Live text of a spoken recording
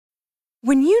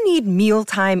When you need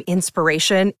mealtime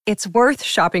inspiration, it's worth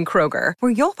shopping Kroger,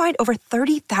 where you'll find over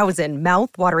 30,000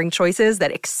 mouth-watering choices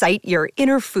that excite your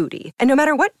inner foodie. And no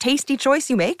matter what tasty choice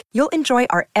you make, you'll enjoy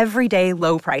our everyday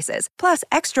low prices, plus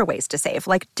extra ways to save,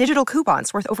 like digital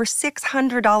coupons worth over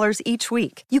 $600 each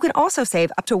week. You can also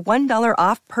save up to $1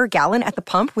 off per gallon at the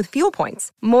pump with fuel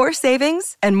points. More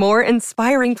savings and more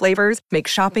inspiring flavors make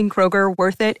shopping Kroger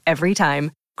worth it every time.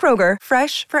 Kroger,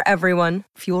 fresh for everyone.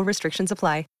 Fuel restrictions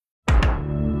apply.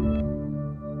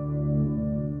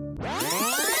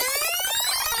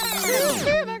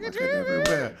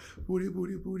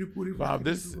 Bob,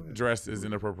 this dress is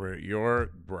inappropriate.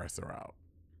 Your breasts are out.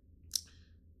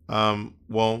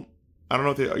 Well, I don't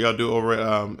know if y'all do over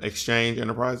at Exchange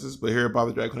Enterprises, but here at Bob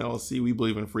the Drag Queen LLC, we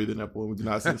believe in free the nipple and we do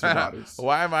not censor bodies.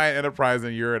 Why am I Enterprise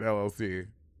and you're at LLC?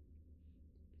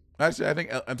 Actually, I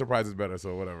think Enterprise is better,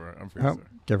 so whatever. I'm free.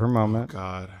 Give her a moment. Oh,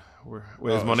 God.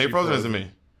 Wait, is Monet frozen or is it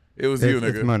me? It was you,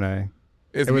 nigga. It's Monet.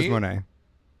 It was Monet.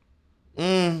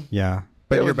 Yeah.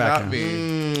 But it you're back not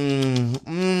in.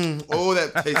 me. Oh,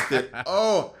 that tasted.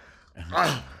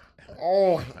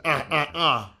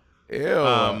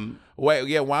 Ew. Wait,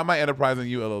 yeah, why am I Enterprise and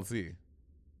you LLC?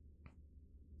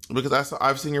 Because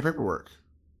I've seen your paperwork.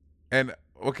 And,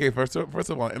 okay, first of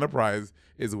all, Enterprise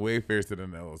is way fiercer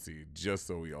than LLC, just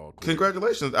so we all clear.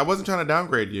 Congratulations. I wasn't trying to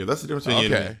downgrade you. That's the difference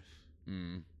between you and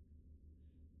me.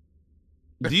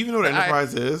 Do you even know what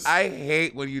Enterprise is? I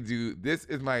hate when you do this.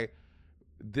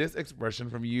 This expression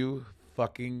from you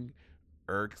fucking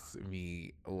irks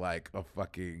me like a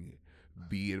fucking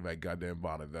bee in my goddamn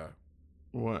bonnet, though.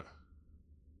 What?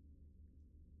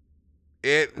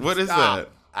 What is that?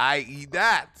 I eat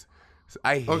that.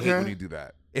 I hate when you do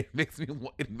that. It makes me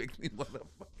want to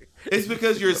fucking. It's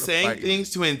because you're saying things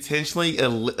to intentionally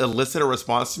elicit a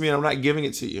response to me, and I'm not giving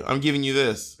it to you. I'm giving you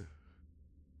this.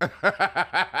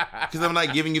 Because I'm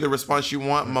not giving you the response you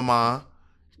want, mama.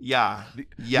 Yeah.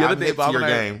 Yeah, I'm hip to your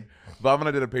game. Bob and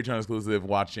I did a Patreon exclusive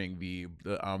watching the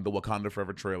Wakanda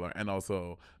Forever trailer and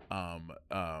also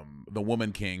the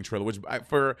Woman King trailer, which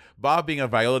for Bob being a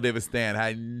Viola Davis stan,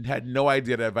 I had no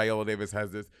idea that Viola Davis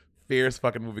has this fierce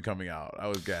fucking movie coming out. I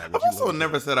was gagged. I've also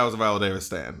never said I was a Viola Davis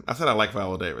stan. I said I like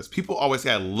Viola Davis. People always say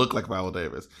I look like Viola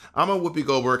Davis. I'm a Whoopi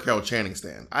Goldberg, Carol Channing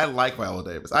stan. I like Viola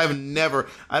Davis. I never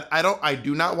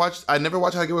watch How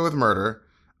to Get Away with Murder.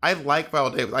 I like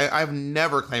Viola Davis. I've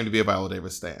never claimed to be a Viola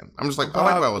Davis stan. I'm just like, I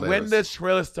like Viola Davis. When the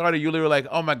trailer started, you literally were like,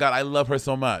 oh my God, I love her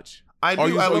so much. I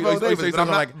do. I love Viola Davis, but I'm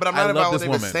not a Viola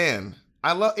Davis stan.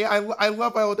 I love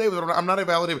Viola Davis, but I'm not a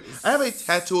Viola Davis. I have a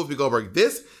tattoo of Whoopi Goldberg.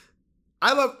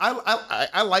 I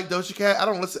like Doja Cat.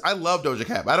 I love Doja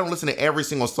Cat, but I don't listen to every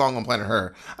single song on Planet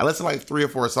Her. I listen to like 3 or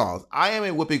 4 songs. I am a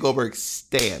Whoopi Goldberg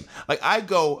stan. Like, I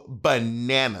go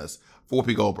bananas for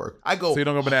Whoopi Goldberg. So you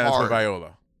don't go bananas for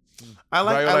Viola? I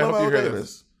love Viola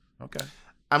Davis. Okay.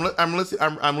 I'm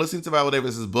listening to Viola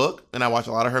Davis's book, and I watch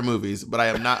a lot of her movies, but I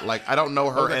am not like, I don't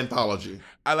know her anthology.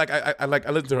 I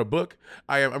listen to her book.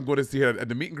 I'm going to see her at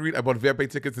the meet and greet. I bought VIP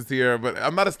tickets to see her, but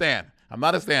I'm not a stan.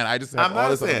 I just have all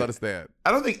this stuff. I'm not a stan.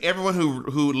 I don't think everyone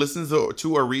who listens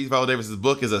to or reads Viola Davis's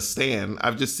book is a stan.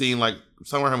 I've just seen like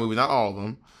some of her movies, not all of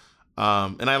them.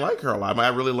 And I like her a lot. I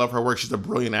really love her work. She's a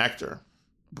brilliant actor.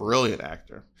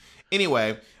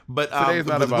 Anyway, but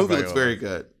the movie looks very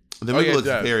good. The movie looks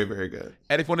very, very good.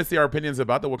 And if you want to see our opinions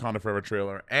about the Wakanda Forever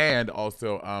trailer and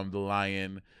also the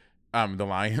Woman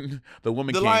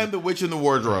King. The Lion, the Witch, and the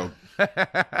Wardrobe.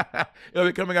 It'll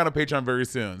be coming out on Patreon very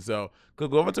soon. So go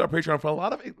over to our Patreon for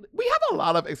we have a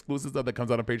lot of exclusive stuff that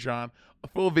comes out on Patreon. A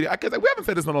full video. Because we haven't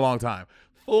said this in a long time.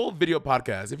 Full video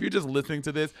podcast. If you're just listening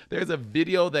to this, there's a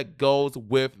video that goes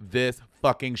with this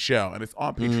fucking show. And it's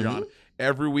on Patreon.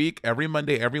 Every week, every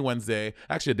Monday, every Wednesday,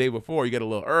 actually a day before, you get a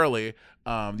little early,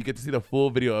 you get to see the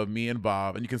full video of me and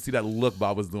Bob, and you can see that look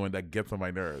Bob was doing that gets on my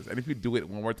nerves. And if you do it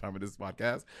one more time in this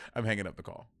podcast, I'm hanging up the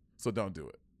call. So don't do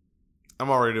it.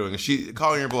 I'm already doing it. She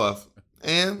calling your bluff.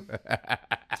 And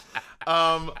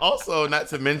also, not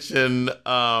to mention,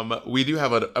 we do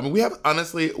have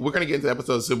honestly, we're going to get into the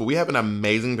episode soon, but we have an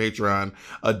amazing Patreon,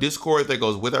 a Discord that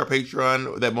goes with our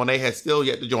Patreon that Monet has still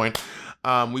yet to join.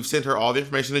 We've sent her all the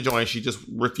information to join. She just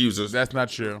refuses. That's not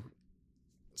true.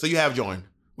 So you have joined.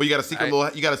 Well, you got a secret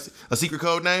a secret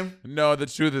code name? No, the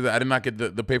truth is that I did not get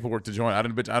the paperwork to join. I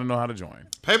don't know how to join.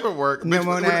 Paperwork? No,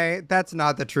 Monet, that's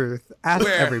not the truth. Ask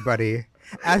everybody.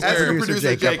 Ask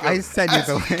producer Jacob. I sent you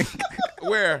the link.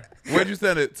 Where? Where'd you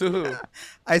send it? To who?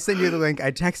 I sent you the link.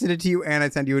 I texted it to you and I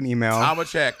sent you an email. I'm going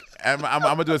to check. I'm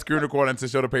going to do a screen recording to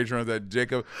show the patrons that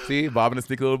Jacob, see, Bob and the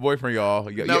sneaky little boyfriend, y'all.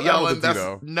 No,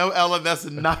 Ellen, that's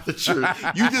not the truth.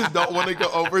 You just don't want to go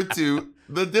over to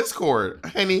The Discord,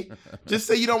 honey. Just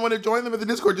say you don't want to join them at the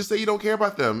Discord. Just say you don't care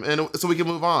about them, and so we can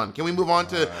move on. Can we move on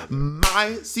to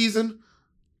my season?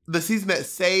 The season that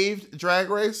saved Drag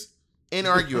Race,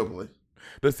 inarguably.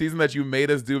 The season that you made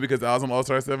us do because I was on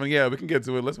All-Star 7. Yeah, we can get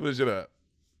to it. Let's finish it up.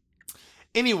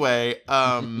 Anyway,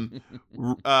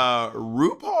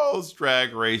 RuPaul's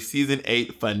Drag Race season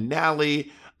 8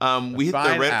 finale. We hit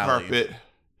the red carpet.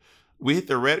 We hit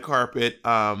the red carpet.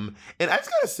 And I just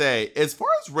gotta say, as far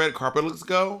as red carpet looks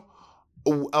go,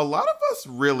 a lot of us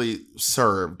really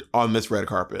served on this red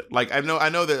carpet. Like I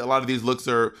know that a lot of these looks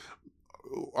are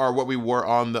what we wore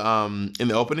on the in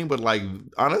the opening, but like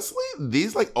honestly,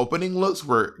 these like opening looks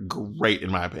were great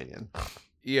in my opinion.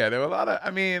 Yeah, there were a lot of.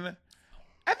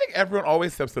 I think everyone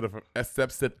always steps it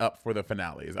up for the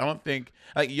finales. I don't think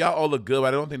like y'all all look good, but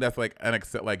I don't think that's like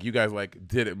like you guys like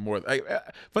did it more. Like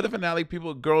for the finale,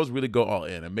 girls really go all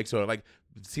in and make sure like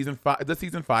season 5. The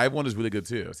season 5 one is really good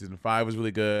too. Season 5 was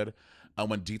really good.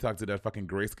 When Detox did that fucking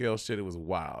grayscale shit, it was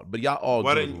wild. But y'all all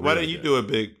why didn't you do a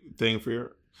big thing for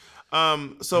your?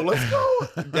 So let's go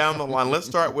down the line. Let's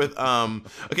start with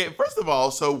okay. First of all,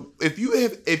 so if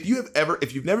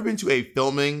you've never been to a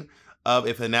filming of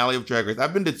a finale of Drag Race,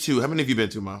 I've been to 2. How many have you been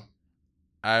to, Mo?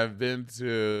 I've been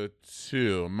to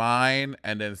 2, mine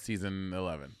and then season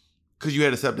 11. Because you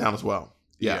had to step down as well.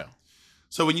 Yeah.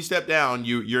 So when you step down,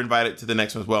 you're invited to the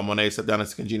next one as well. Monet stepped down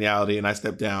as Congeniality, and I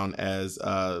stepped down as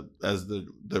the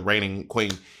reigning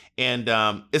queen. And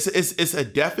it's a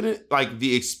definite, like,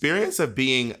 the experience of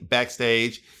being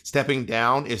backstage, stepping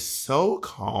down is so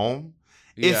calm.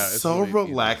 It's so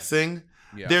really relaxing.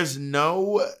 Yeah. There's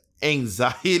no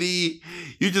anxiety.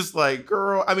 You're just like,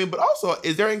 girl. I mean, but also,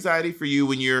 is there anxiety for you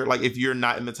when you're like, if you're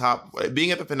not in the top,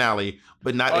 being at the finale,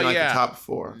 but not in like the top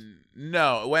 4?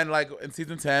 No, when like in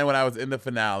season 10, when I was in the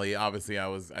finale, obviously I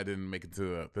didn't make it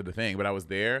to the thing, but I was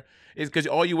there. It's because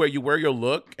all you wear your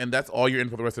look, and that's all you're in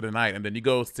for the rest of the night, and then you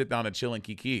go sit down and chill and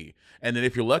kiki. And then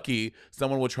if you're lucky,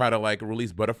 someone will try to like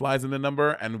release butterflies in the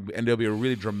number, and there'll be a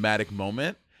really dramatic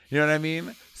moment. You know what I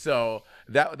mean? So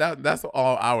that's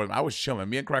all hours. I was chilling.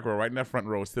 Me and Cracker were right in that front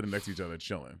row, sitting next to each other,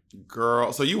 chilling.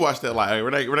 Girl, so you watched that live. We're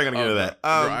not gonna get into that.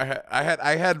 Girl,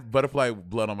 I had butterfly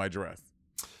blood on my dress.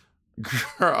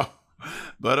 Girl.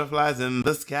 Butterflies in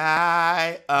the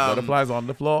sky. Butterflies on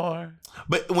the floor.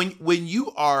 But when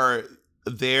you are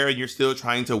there and you're still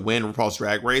trying to win RuPaul's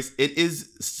Drag Race, it is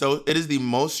the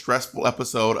most stressful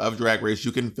episode of Drag Race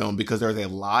you can film because there's a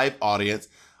live audience,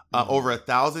 over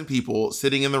 1,000 people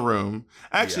sitting in the room.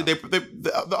 Actually,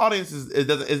 the audience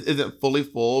isn't fully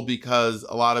full because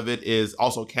a lot of it is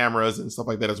also cameras and stuff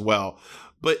like that as well.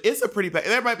 But it's a pretty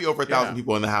there might be over 1,000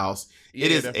 people in the house. Yeah,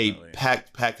 it is definitely a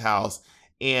packed house.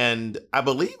 And I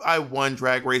believe I won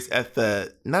Drag Race not at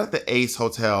the Ace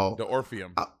Hotel. The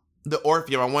Orpheum. The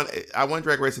Orpheum. I won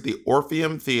Drag Race at the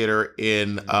Orpheum Theater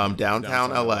in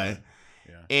downtown LA.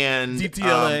 Yeah. And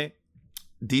DTLA.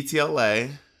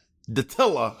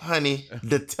 Datilla, honey.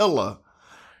 Datilla.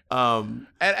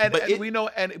 We know,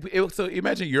 so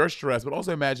imagine your stress, but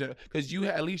also imagine, because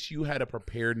at least you had a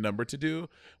prepared number to do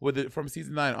with it. From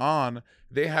season 9 on,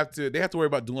 they have to worry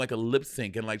about doing like a lip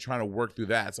sync and like trying to work through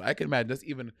that. So I can imagine that's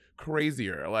even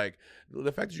crazier. Like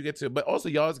the fact that you get to, but also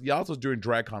y'all also during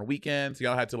DragCon weekend, so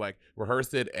y'all had to like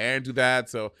rehearse it and do that.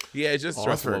 So yeah, it's just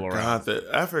stressful around.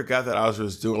 I forgot that I was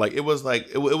just doing like it was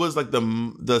like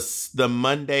the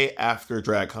Monday after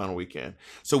DragCon weekend.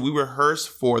 So we rehearsed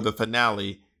for the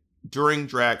finale during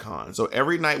DragCon. So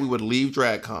every night we would leave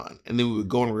DragCon and then we would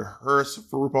go and rehearse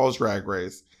for RuPaul's Drag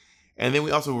Race. And then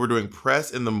we also were doing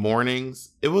press in the mornings.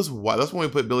 It was wild. That's when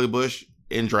we put Billy Bush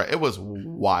in drag. It was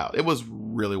wild. It was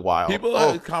really wild.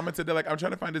 People commented, they're like, I'm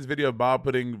trying to find this video of Bob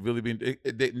putting Billy Bean.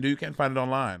 You can't find it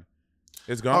online.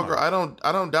 It's gone. Oh, girl,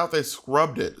 I don't doubt they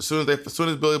scrubbed it. As soon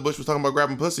as Billy Bush was talking about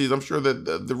grabbing pussies, I'm sure that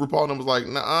the RuPaul and them was like,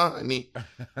 nah, honey.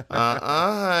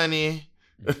 Honey.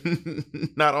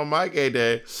 Not on my gay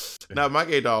day. Not my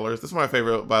gay dollars. This is my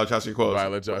favorite Violet Chachki quote.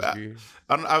 Violet Chachki.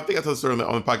 I think I told the story on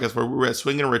the podcast where we were at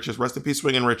Swingin' Riches, rest in peace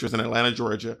Swingin' Riches in Atlanta,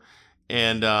 Georgia.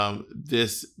 And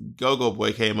this go-go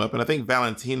boy came up, and I think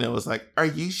Valentina was like, "Are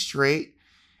you straight?"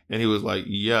 And he was like,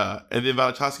 "Yeah." And then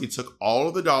Violet Chachki took all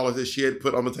of the dollars that she had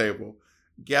put on the table,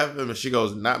 gathered them, and she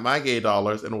goes, "Not my gay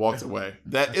dollars," and walked away.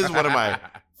 That is one of my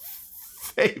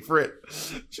favorite.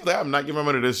 She's like, I'm not giving my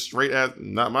money to this straight ass,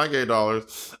 not my gay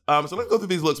dollars. So let's go through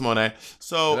these looks, Monet.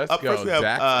 So let's up go. First we have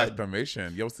Dax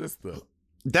exclamation, yo sister.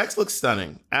 Dax looks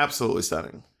stunning, absolutely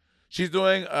stunning. She's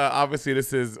doing obviously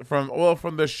this is from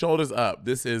the shoulders up.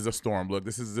 This is a Storm look.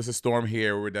 This is Storm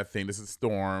here with that thing. This is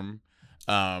Storm.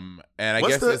 And I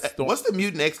guess it's Storm. What's the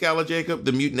Mutant X Gala, Jacob?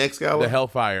 The Mutant X Gala? The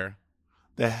Hellfire.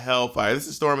 The Hellfire. This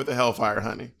is Storm at the Hellfire,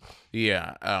 honey.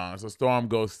 Yeah. So Storm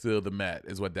goes to the Met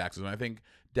is what Dax is. And I think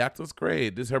Dax looks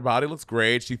great. Her body looks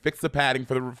great. She fixed the padding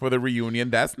for the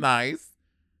reunion. That's nice.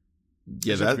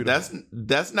 Yeah,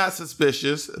 that's not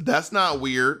suspicious. That's not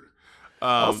weird.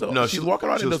 Also, no, she's walking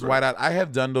around in those whiteout. I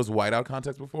have done those whiteout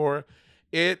contests before.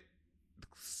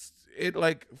 It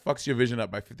like fucks your vision up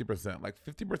by 50%. Like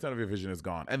 50% of your vision is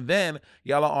gone. And then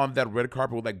Yala on that red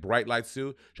carpet with like bright lights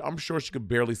too. I'm sure she could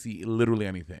barely see literally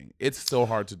anything. It's so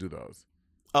hard to do those.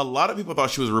 A lot of people thought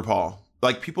she was RuPaul.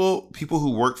 Like people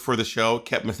who worked for the show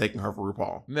kept mistaking her for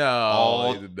RuPaul.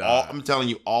 No, I'm telling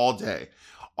you, all day,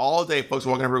 folks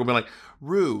walking over and be like,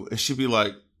 "Ru," and she'd be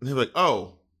like,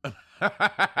 "Oh."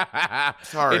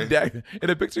 Sorry. In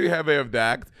the picture you have of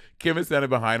Dax, Kim is standing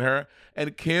behind her,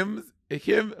 and Kim's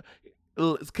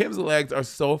legs are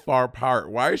so far apart.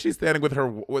 Why is she standing with her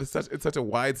with such a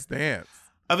wide stance?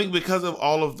 I think because of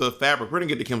all of the fabric. We're gonna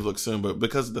get to Kim's look soon, but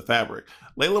because of the fabric,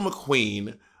 Layla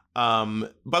McQueen.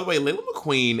 By the way, Layla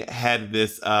McQueen had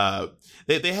this.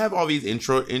 They have all these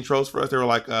intros for us. They were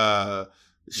like,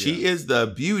 she is the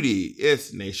beauty.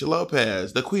 It's Naysha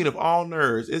Lopez, the queen of all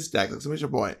nerds. It's Dax exclamation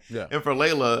point. Yeah. And for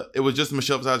Layla, it was just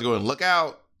Michelle Visage going, "Look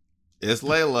out. It's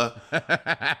Layla."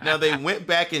 Now they went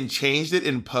back and changed it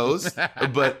in post,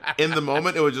 but in the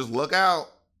moment it was just "Look out.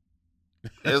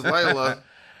 It's Layla."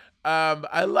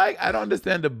 I don't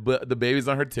understand the babies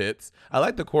on her tits. I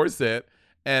like the corset,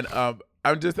 and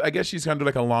I guess she's kind of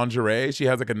like a lingerie. She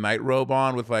has like a night robe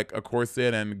on with like a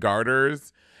corset and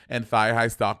garters and thigh-high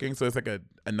stockings, so it's like a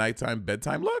nighttime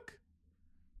bedtime look.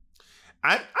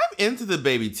 I'm into the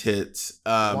baby tits. It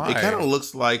kind of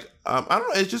looks like I don't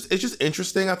know. It's just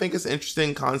interesting. I think it's an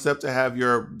interesting concept to have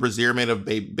your brassiere made of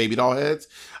baby doll heads.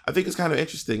 I think it's kind of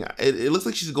interesting. It looks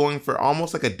like she's going for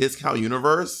almost like a Discount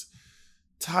Universe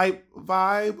type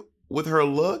vibe with her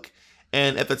look.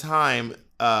 And at the time,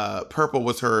 purple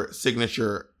was her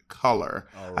signature color.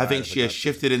 Right, I think she has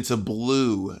shifted into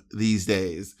blue these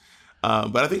days.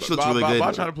 But I think she looks really good.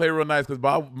 Bob trying to play real nice because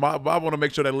Bob want to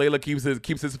make sure that Layla keeps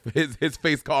his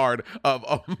face card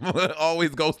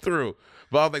always goes through.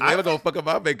 Bob's like, Layla gonna fuck up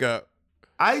my makeup.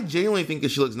 I genuinely think that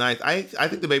she looks nice. I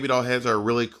think the baby doll heads are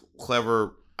really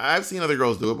clever. I've seen other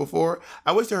girls do it before.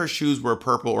 I wish that her shoes were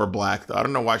purple or black though. I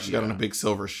don't know why she got on a big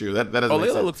silver shoe. That doesn't make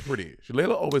sense. Layla looks pretty.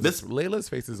 Layla's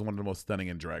face is one of the most stunning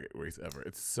in Drag Race ever.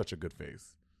 It's such a good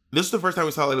face. This is the first time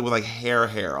we saw Layla with like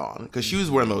hair on because she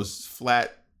was wearing those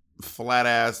flat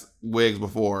ass wigs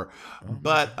before.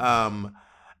 But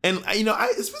and you know,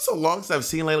 it's been so long since I've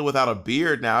seen Layla without a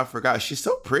beard. Now I forgot she's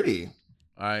so pretty.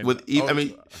 I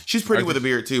mean, she's pretty with a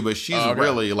beard too, but she's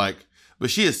really like, but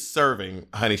she is serving,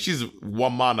 honey. She's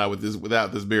one mana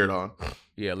without this beard on.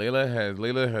 Yeah,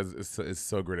 Layla is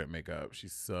so good at makeup.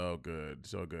 She's so good.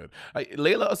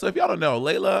 Layla. So if y'all don't know,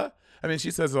 Layla, I mean,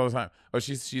 she says it all the time. Or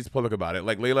she's public about it.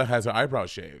 Like Layla has her eyebrows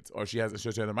shaved, or she has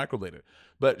them microbladed.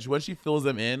 But when she fills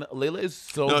them in, Layla is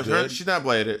so good. She's not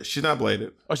bladed. She's not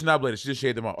bladed. Oh, she's not bladed. She just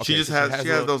shaved them off. Okay, she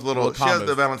has those little. She has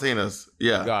the Valentinas.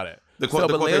 Yeah, got it. The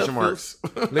quotation marks.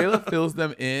 Layla fills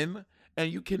them in,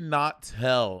 and you cannot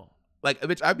tell. Like,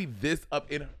 bitch, I'd be this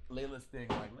up in Layla's thing.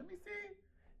 Like, let me see,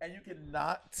 and you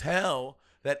cannot tell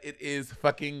that it is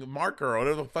fucking marker or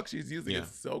whatever the fuck she's using. Yeah.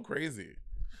 It's so crazy.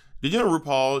 Did you know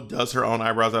RuPaul does her own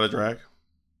eyebrows out of drag?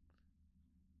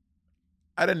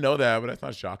 I didn't know that, but that's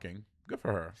not shocking. Good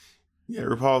for her. Yeah,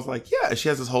 RuPaul's like, yeah, she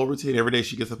has this whole routine. Every day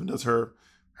she gets up and does her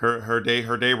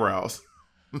day brows.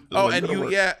 Oh, and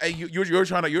you're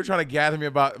trying to gather me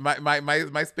about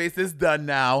my space is done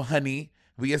now, honey.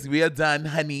 We are done,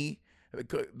 honey.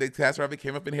 The Task Rabbit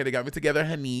came up in here. They got me together,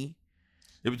 honey.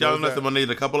 If y'all must have needed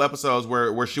a couple episodes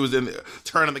where she was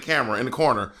turning the camera in the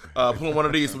corner, pulling one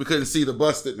of these so we couldn't see the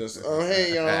bustedness. Oh,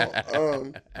 hey, y'all.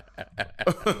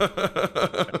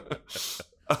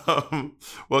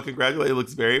 Well, congratulations. It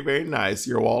looks very, very nice.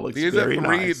 Your wall looks very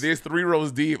nice. There's 3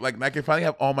 rows deep. Like, I can finally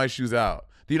have all my shoes out.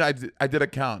 Do you know, I did a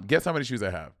count. Guess how many shoes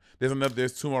I have.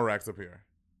 There's 2 more racks up here.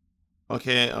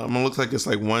 Okay, it looks like it's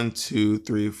like 1, 2,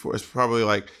 3, 4. It's probably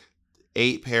like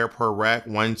 8 pair per rack.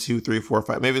 1, 2, 3, 4,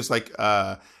 5. Maybe it's like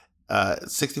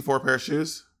 64 pair of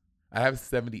shoes. I have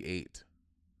 78.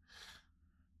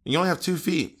 You only have 2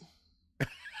 feet.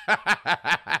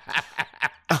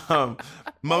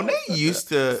 Monet used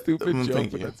to. Stupid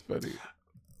joke, but that's funny.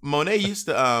 Monet used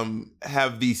to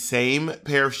have the same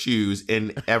pair of shoes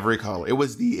in every color. It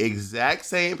was the exact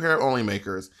same pair of Only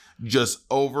Makers, just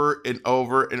over and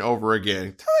over and over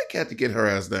again. Tell that cat to get her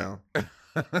ass down.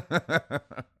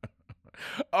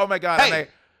 Oh my god! Hey.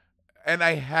 And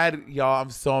I had y'all.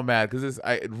 I'm so mad because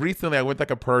recently I went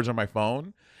like a purge on my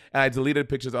phone, and I deleted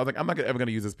pictures. I was like, I'm not ever going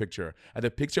to use this picture. And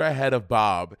the picture I had of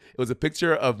Bob, it was a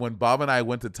picture of when Bob and I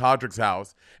went to Todrick's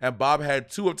house, and Bob had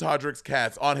 2 of Todrick's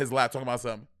cats on his lap talking about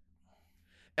something.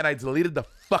 And I deleted the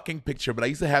fucking picture, but I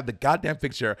used to have the goddamn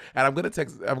picture, and I'm going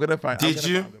to find. Did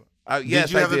you? Yes,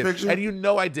 did you have I did. The picture? And you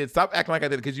know I did. Stop acting like I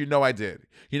did, because you know I did.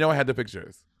 You know I had the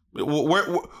pictures. Where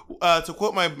to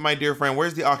quote my dear friend,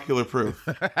 where's the ocular proof?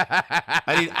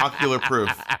 I need ocular proof,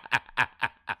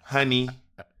 honey.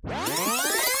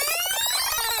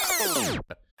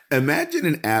 Imagine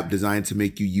an app designed to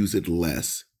make you use it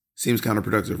less. Seems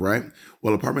counterproductive, right?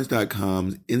 Well,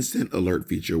 Apartments.com's instant alert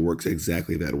feature works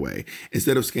exactly that way.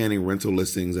 Instead of scanning rental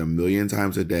listings a million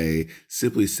times a day,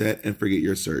 simply set and forget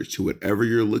your search to whatever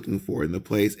you're looking for in the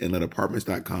place and let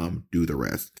Apartments.com do the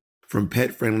rest. From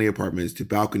pet-friendly apartments to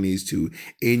balconies to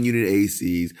in-unit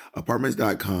ACs,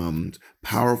 Apartments.com's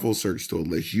powerful search tool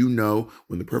lets you know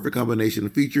when the perfect combination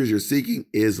of features you're seeking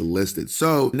is listed.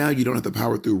 So now you don't have to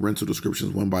power through rental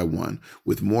descriptions one by one.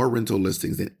 With more rental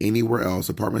listings than anywhere else,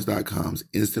 Apartments.com's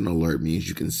instant alert means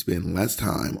you can spend less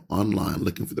time online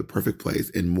looking for the perfect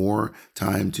place and more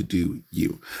time to do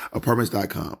you.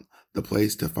 Apartments.com, the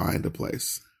place to find a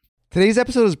place. Today's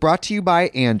episode is brought to you by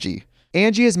Angie.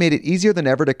 Angie has made it easier than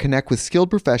ever to connect with skilled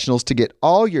professionals to get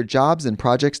all your jobs and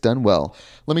projects done well.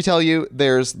 Let me tell you,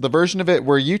 there's the version of it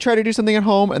where you try to do something at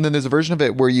home, and then there's a version of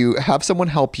it where you have someone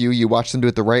help you, you watch them do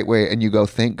it the right way, and you go,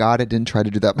 thank God I didn't try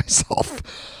to do that myself.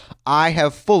 I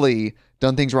have fully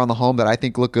done things around the home that I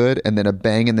think look good, and then a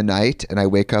bang in the night, and I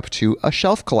wake up to a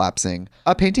shelf collapsing,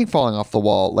 a painting falling off the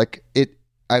wall.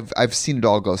 I've seen it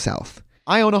all go south.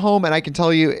 I own a home, and I can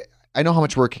tell you, I know how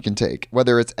much work it can take.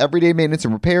 Whether it's everyday maintenance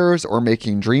and repairs or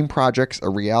making dream projects a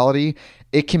reality,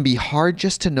 it can be hard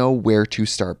just to know where to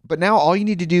start. But now all you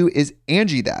need to do is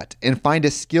Angie that and find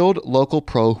a skilled local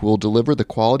pro who will deliver the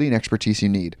quality and expertise you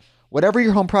need. Whatever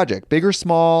your home project, big or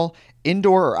small,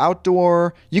 indoor or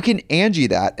outdoor, you can Angie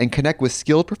that and connect with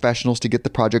skilled professionals to get the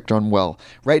project done well.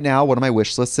 Right now, one of my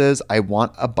wish lists is I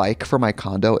want a bike for my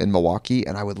condo in Milwaukee,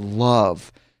 and I would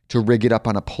love to rig it up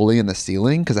on a pulley in the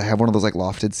ceiling because I have one of those like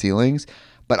lofted ceilings,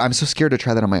 but I'm so scared to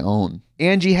try that on my own.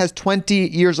 Angie has 20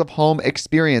 years of home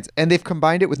experience, and they've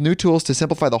combined it with new tools to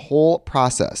simplify the whole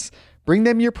process. Bring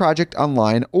them your project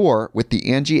online or with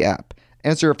the Angie app.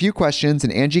 Answer a few questions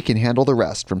and Angie can handle the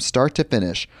rest from start to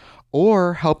finish,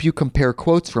 or help you compare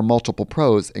quotes from multiple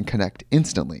pros and connect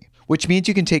instantly, which means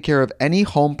you can take care of any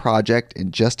home project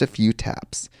in just a few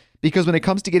taps. Because when it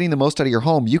comes to getting the most out of your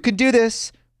home, you can do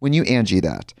this when you Angie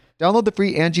that. Download the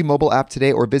free Angie mobile app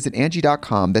today or visit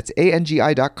Angie.com. That's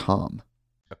ANGI.com.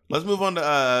 Let's move on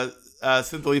to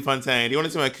Cynthia Fontaine. Do you want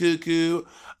to see my cuckoo?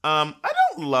 I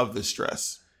don't love this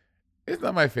dress. It's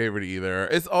not my favorite either.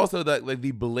 It's also that like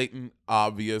the blatant,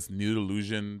 obvious nude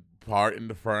illusion part in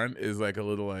the front is like a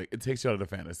little like, it takes you out of the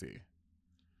fantasy.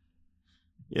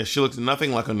 Yeah, she looks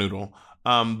nothing like a noodle.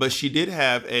 But she did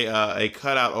have a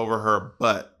cutout over her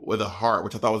butt with a heart,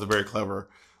 which I thought was a very clever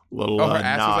little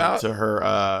nod to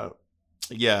her.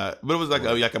 Yeah, but it was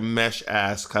like a mesh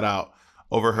ass cut out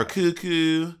over her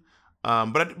cuckoo.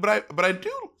 But I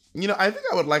do, I think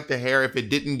I would like the hair if it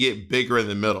didn't get bigger in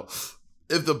the middle.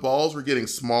 If the balls were getting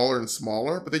smaller and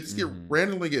smaller, but they just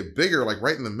randomly get bigger, like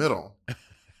right in the middle.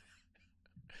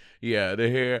 Yeah, the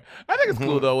hair. I think it's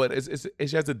cool though. It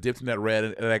she has a dip in that red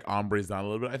and like ombres down a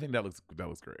little bit. I think that looks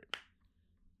great.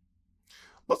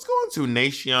 Let's go on to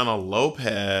Naciana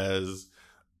Lopez.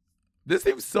 This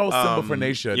seems so simple for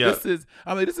Nacia. Yeah.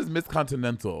 This is Miss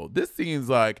Continental. This seems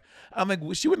like,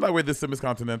 she would not wear this to Miss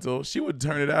Continental. She would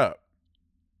turn it up.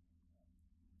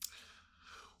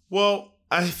 Well,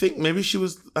 I think maybe she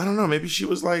was, I don't know, maybe she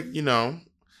was like,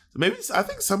 maybe I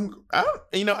think I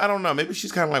don't know. Maybe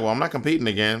she's kind of like, well, I'm not competing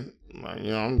again.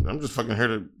 I'm just fucking here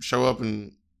to show up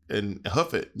and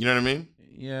hoof it. You know what I mean?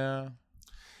 Yeah.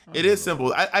 It is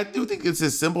simple. I do think it's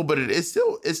as simple, but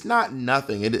it's not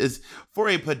nothing. It is, for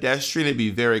a pedestrian, it'd be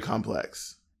very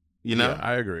complex. Yeah,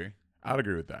 I agree. I'd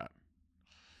agree with that.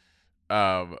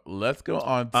 Let's go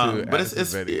on to but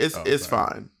it's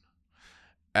fine.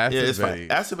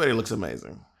 Acid Betty looks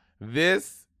amazing.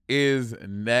 This is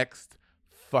next.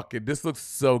 This looks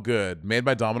so good. Made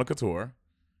by Domino Couture.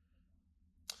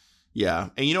 Yeah,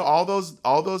 and all those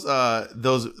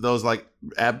like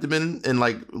abdomen and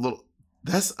like little.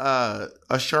 That's a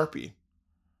Sharpie.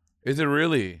 Is it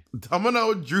really?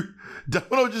 Domino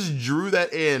just drew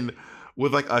that in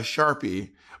with like a Sharpie.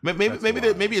 Maybe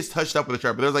it's touched up with a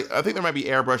Sharpie. There's like, I think there might be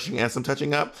airbrushing and some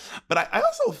touching up. But I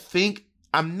also think,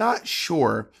 I'm not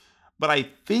sure, but I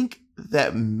think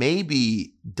that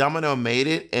maybe Domino made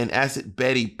it and Acid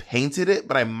Betty painted it,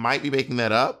 but I might be making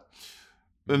that up.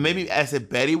 maybe Acid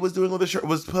Betty was doing with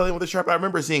was playing with a Sharpie. I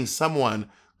remember seeing someone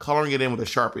coloring it in with a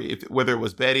Sharpie, whether it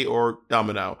was Betty or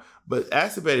Domino. But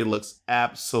Acid Betty looks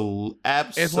absolutely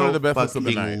it's one of the best looks of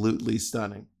the night. Absolutely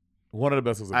stunning. One of the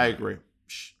best looks of the night. I agree.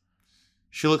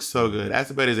 She looks so good.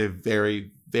 Acid Betty is a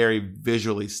very, very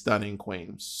visually stunning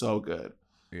queen. So good.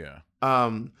 Yeah.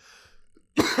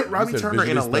 Robbie Turner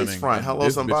in a lace front. Hello,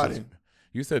 somebody.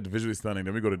 You said visually stunning.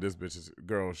 Then we go to this bitch's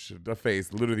girl. The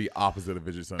face, literally the opposite of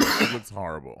visually stunning. It looks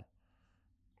horrible.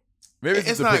 Maybe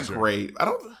it's not great. I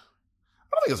don't think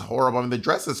it's horrible. I mean, the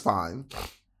dress is fine.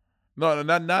 No,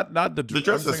 not the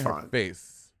dress is fine.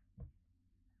 Face.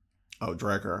 Oh,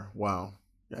 drag her. Wow.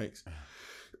 Yikes.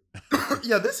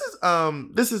 Yeah, this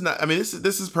is not. I mean, this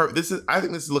is. I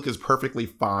think this look is perfectly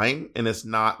fine, and it's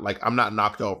not like I'm not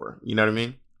knocked over. You know what I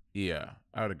mean? Yeah,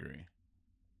 I would agree.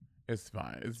 It's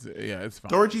fine. It's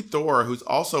fine. Thorgy Thor, who's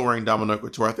also wearing Domino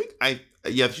Couture.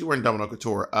 She's wearing Domino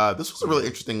Couture. This was a really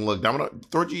interesting look.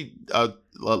 Thorgy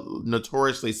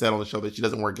notoriously said on the show that she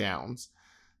doesn't wear gowns,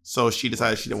 so she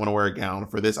decided she didn't want to wear a gown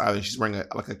for this either. She's wearing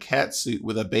a cat suit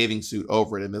with a bathing suit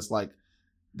over it, and this.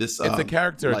 It's a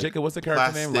character. Jacob, what's the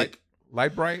character name?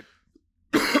 Light Bright?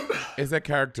 It's a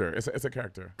character. It's a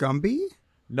character. Gumby?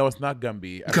 No, it's not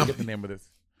Gumby. I forget the name of this.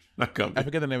 Not Gumby. I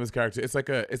forget the name of this character. It's like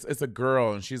it's a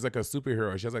girl, and she's like a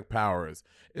superhero. She has like powers.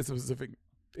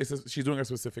 She's doing a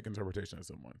specific interpretation of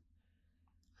someone.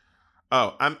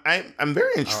 Oh, I'm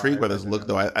very intrigued by this look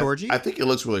though. I think it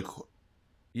looks really cool.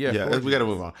 Yeah, we got to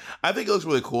move on. I think it looks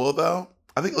really cool though.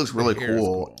 I think it looks really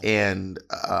cool, and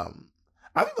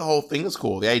I think the whole thing is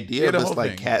cool. The idea of this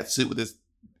like cat suit with this.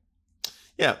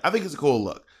 Yeah, I think it's a cool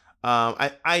look.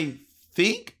 I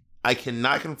think, I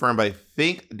cannot confirm, but I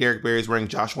think Derek Barry is wearing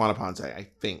Josh Wanapante. I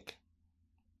think.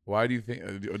 Why do you think?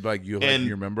 You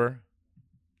remember?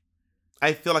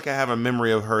 I feel like I have a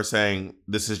memory of her saying,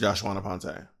 "This is Josh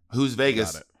Wanapante." Who's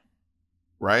Vegas? Got it.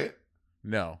 Right?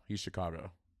 No, he's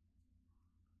Chicago.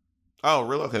 Oh,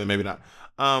 really? Okay, then maybe not.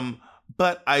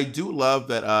 But I do love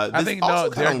that. I think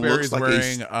Derek Barry's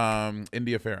wearing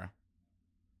India Farah.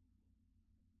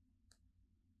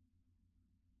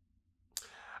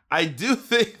 I do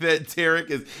think that Derek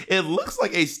it looks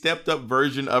like a stepped up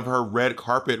version of her red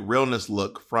carpet realness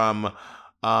look from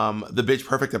the Bitch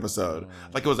Perfect episode.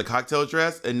 Like it was a cocktail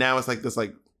dress, and now it's like this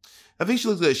I think she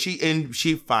looks good.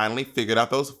 She finally figured out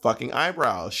those fucking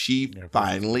eyebrows. She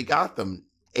finally got them.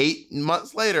 8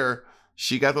 months later,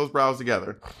 she got those brows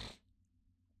together.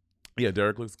 Yeah,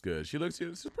 Derek looks good.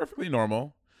 She's perfectly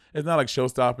normal. It's not like show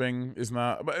stopping. It's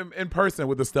not, but in person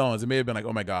with the stones, it may have been like,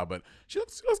 oh my God, but she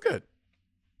looks good.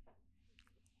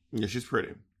 Yeah, she's pretty.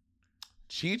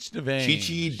 Chi-Chi DeVayne.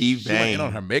 Chi-Chi DeVayne. She went in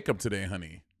on her makeup today,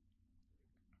 honey.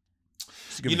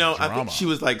 I think she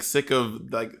was like sick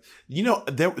of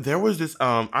there was this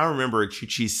I remember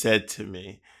Chi-Chi said to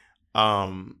me, I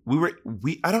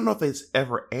don't know if it's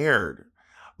ever aired,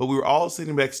 but we were all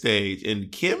sitting backstage,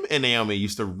 and Kim and Naomi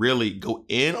used to really go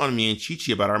in on me and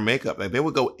Chi-Chi about our makeup. Like they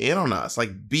would go in on us,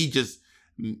 like be just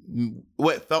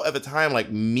what felt at the time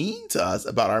like mean to us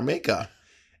about our makeup.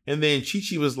 And then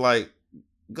Chi-Chi was like,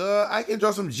 "Girl, I can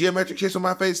draw some geometric shapes on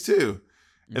my face too."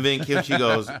 And then Kimchi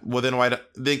goes, "Well, then why?"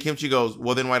 Then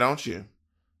why don't you?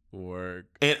 Work.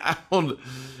 And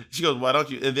she goes, "Why don't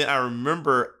you?" And then I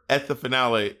remember at the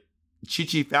finale,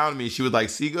 Chi-Chi found me. She was like,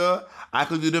 "See, girl, I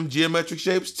could do them geometric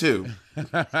shapes too."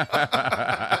 I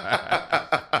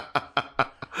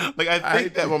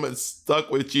think that moment stuck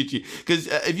with Chi-Chi. Because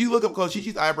if you look up close,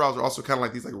 Chi-Chi's eyebrows are also kind of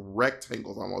like these like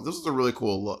rectangles almost. This is a really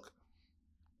cool look.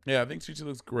 Yeah, I think Chi-Chi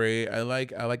looks great. I like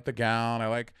the gown.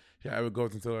 I would go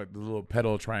into like the little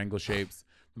petal triangle shapes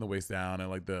from the waist down,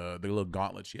 and like the little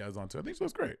gauntlet she has on too. I think she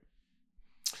looks great.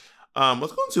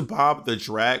 Let's go into Bob the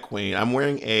Drag Queen. I'm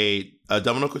wearing a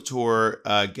Domino Couture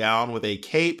gown with a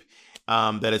cape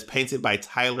that is painted by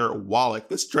Tyler Wallach.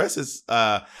 This dress is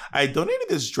I donated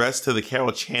this dress to the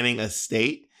Carol Channing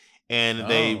estate, and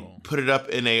they put it up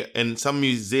in some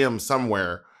museum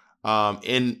somewhere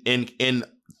in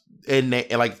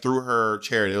like through her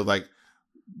charity. It was like,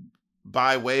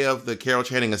 by way of the Carol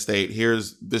Channing estate,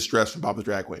 here's this dress from Bob the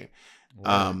Drag Queen.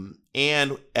 Wow.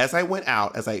 And as I went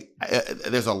out,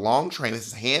 there's a long train. This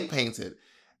is hand painted.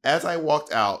 As I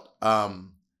walked out,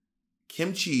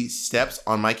 Kimchi steps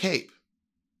on my cape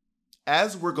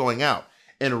as we're going out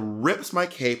and rips my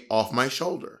cape off my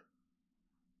shoulder.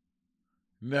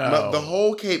 No. The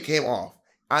whole cape came off.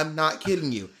 I'm not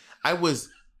kidding you. I was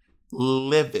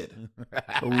livid.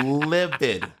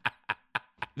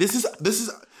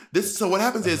 So what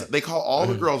happens is they call all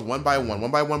the girls one by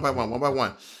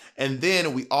one. And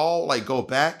then we all like go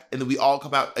back, and then we all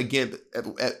come out again at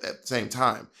the same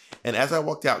time. And as I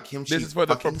walked out, Kimchi this is for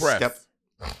the press.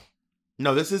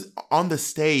 No, this is on the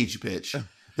stage, bitch.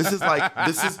 This is like,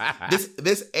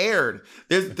 this aired.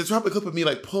 There's probably a clip of me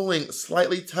like pulling,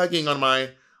 slightly tugging on my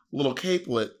little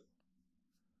capelet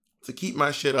to keep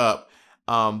my shit up.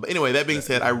 But anyway, that being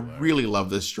said, I really love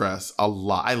this dress a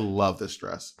lot. I love this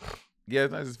dress. Yeah,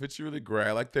 it's nice. It fits you really great.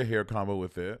 I like the hair combo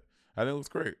with it. I think it looks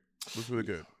great. It looks really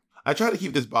good. I tried to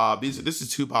keep this bob. This is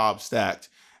 2 bobs stacked.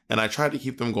 And I tried to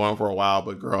keep them going for a while,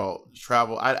 but girl,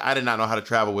 travel. I did not know how to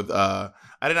travel with. I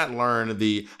did not learn how do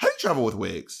you travel with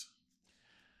wigs?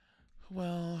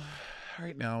 Well,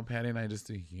 right now, Patty and I just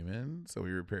do human. So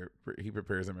he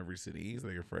prepares them every city, so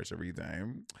they're fresh every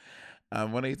time.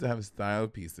 When I used to have style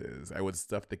pieces, I would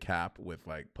stuff the cap with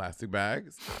like plastic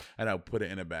bags, and I would put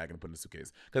it in a bag and put it in a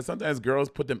suitcase. Because sometimes girls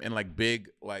put them in like big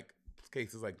like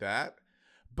cases like that.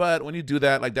 But when you do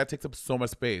that, like that takes up so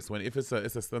much space. If it's a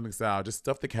slimming style, just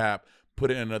stuff the cap,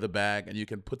 put it in another bag, and you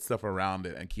can put stuff around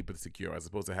it and keep it secure, as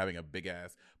opposed to having a big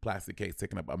ass plastic case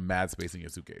taking up a mad space in your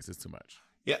suitcase. It's too much.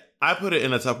 Yeah, I put it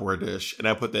in a Tupperware dish, and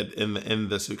I put that in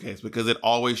the suitcase because it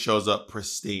always shows up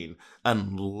pristine.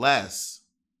 Unless,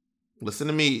 listen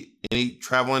to me, any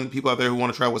traveling people out there who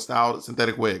want to travel with styled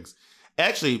synthetic wigs.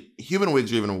 Actually, human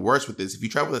wigs are even worse with this. If you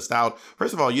travel with a styled,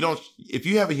 first of all, you don't. If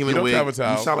you have a human wig,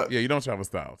 you don't travel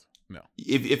styled. No.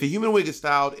 If a human wig is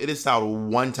styled, it is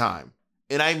styled one time,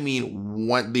 and I mean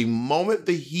one. The moment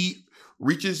the heat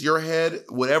reaches your head,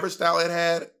 whatever style it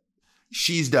had,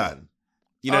 she's done.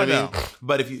 You know what I mean?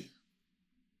 But if you,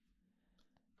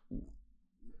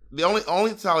 the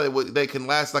only style that can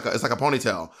last it's like a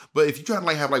ponytail. But if you try to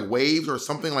like have like waves or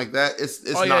something like that, it's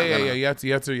not gonna. You have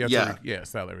to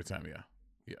style every time.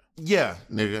 Yeah,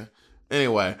 nigga.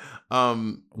 Anyway,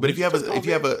 but if you have a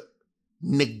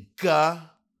nigga,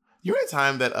 you remember the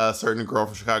time that a certain girl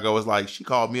from Chicago was like, she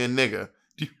called me a nigga,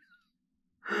 and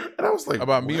I was like,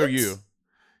 about me or you?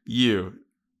 You.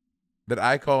 That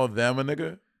I called them a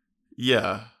nigga?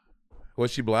 Yeah.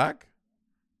 Was she black?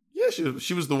 Yeah,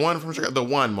 she was the one from Chicago. The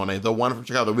one, Monet. The one from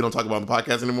Chicago that we don't talk about on the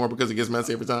podcast anymore because it gets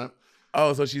messy every time.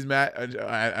 Oh, so she's mad.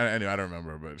 I don't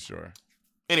remember, but sure.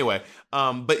 Anyway,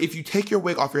 but if you take your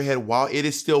wig off your head while it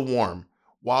is still warm,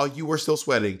 while you are still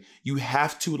sweating, you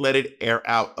have to let it air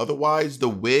out. Otherwise,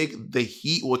 the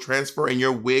heat will transfer and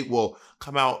your wig will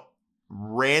come out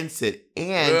rancid,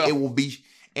 and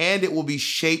it will be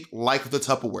shaped like the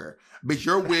Tupperware. Bitch,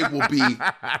 your wig will be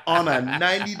on a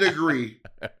 90-degree,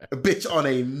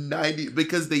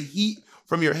 because the heat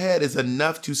from your head is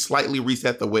enough to slightly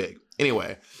reset the wig.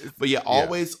 Anyway, but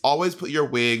always put your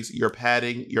wigs, your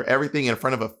padding, your everything in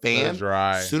front of a fan.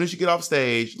 Dry. As soon as you get off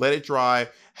stage, let it dry.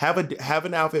 Have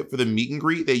an outfit for the meet and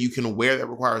greet that you can wear that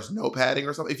requires no padding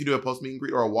or something. If you do a post meet and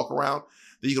greet or a walk around,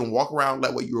 that you can walk around,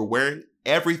 let what you are wearing,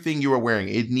 everything you are wearing,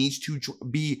 it needs to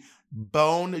be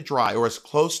bone dry or as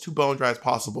close to bone dry as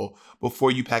possible before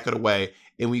you pack it away.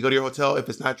 And when you go to your hotel, if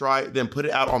it's not dry, then put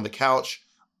it out on the couch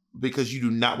because you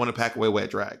do not want to pack away wet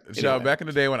drag. Anyway. So back in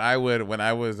the day when I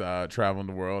was traveling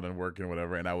the world and working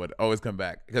whatever, and I would always come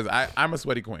back because I'm a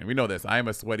sweaty queen. We know this. I am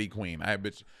a sweaty queen. I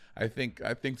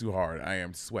think too hard. I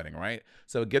am sweating, right?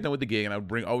 So get done with the gig, and I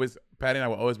would Patty and I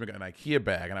would always bring an IKEA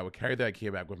bag, and I would carry the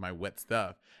IKEA bag with my wet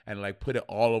stuff and like put it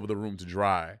all over the room to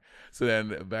dry. So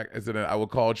then I would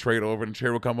call Trade over, and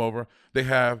Trade would come over. They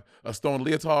have a stone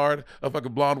leotard, a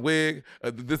fucking blonde wig,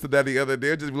 this and that, the other.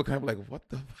 They're just looking at me like, what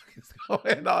the fuck is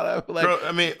going on? Like, bro,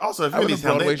 I mean, also if you're in these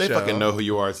towns, they fucking know who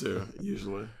you are too,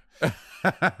 usually.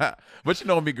 But you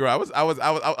know me, girl. I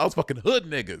was fucking hood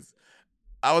niggas.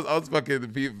 I was fucking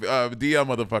DL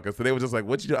motherfucker. So they were just like,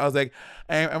 "What you do?" I was like,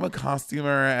 "I'm a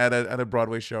costumer at a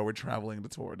Broadway show. We're traveling to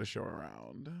tour the show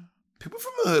around." People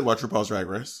from the hood watch RuPaul's Drag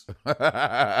Race.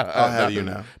 I'll have you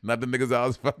know. Not the niggas I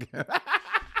was fucking.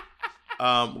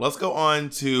 Let's go on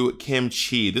to Kim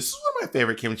Chi. This is one of my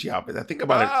favorite Kim Chi outfits. I think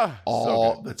about it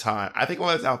all the time. I think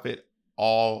about this outfit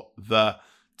all the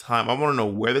time. I want to know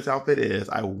where this outfit is.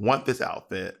 I want this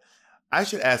outfit. I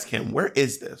should ask him, where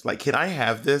is this? Like, can I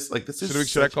have this? Like, this is.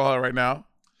 Should I call her right now?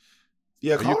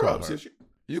 Yeah, call her up.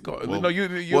 You call. Well, no,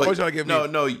 you always trying to give me.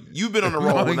 No. You've been on a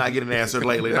roll with not getting answered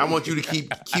lately, and I want you to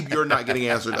keep your not getting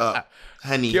answered up,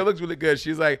 honey. Kim looks really good.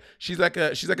 She's like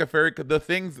a fairy. The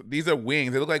things, these are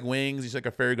wings. They look like wings. She's like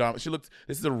a fairy gauntlet.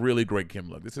 This is a really great Kim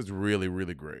look. This is really,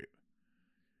 really great.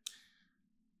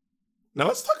 Now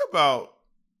let's talk about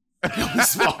Kelly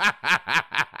Small.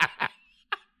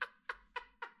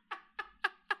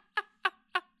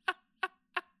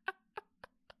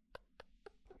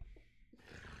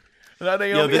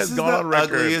 This is the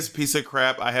ugliest piece of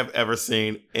crap I have ever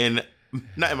seen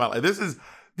not in my life. This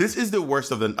is the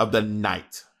worst of the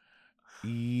night.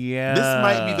 Yeah, this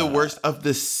might be the worst of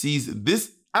the season.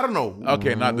 I don't know.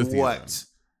 Okay, not this season.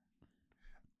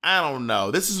 I don't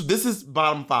know. This is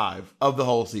bottom 5 of the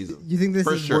whole season. You think this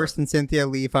is worse than Cynthia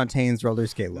Lee Fontaine's roller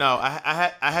skate look? No,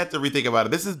 I had to rethink about it.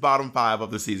 This is bottom 5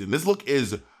 of the season. This look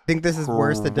is. I think this is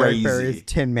worse than Derek Barry's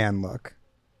Tin Man look.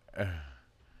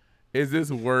 Is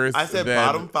this worse? I said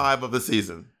bottom 5 of the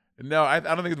season. No, I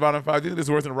don't think it's bottom 5. Do you think this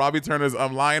is worse than Robbie Turner's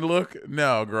lion look?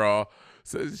 No, girl.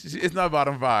 So it's not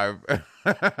bottom 5.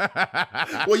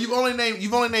 Well, you've only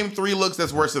named 3 looks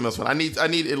that's worse than this one. I need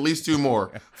at least 2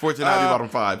 more for it to not be bottom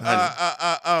 5.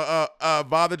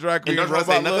 Bob the Drag Queen. And don't try to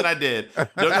say nothing I did. Don't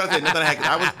try to say nothing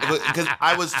because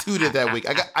I was tooted that week.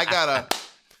 I got a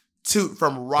toot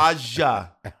from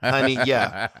Raja, honey.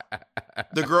 Yeah,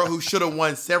 the girl who should have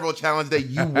won several challenges that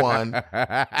you won.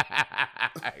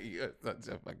 You're such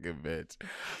a fucking bitch.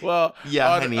 Well,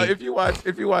 yeah, honey. If you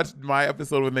watch my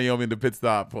episode with Naomi in the pit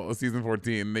stop, season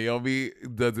 14, Naomi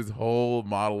does this whole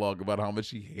monologue about how much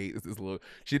she hates this look.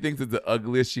 She thinks it's the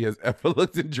ugliest she has ever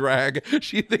looked in drag.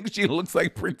 She thinks she looks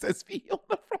like Princess Fiona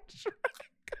from Shrek.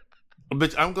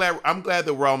 Bitch, I'm glad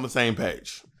that we're on the same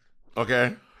page.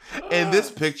 Okay. And this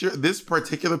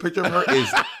particular picture of her is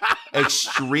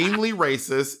extremely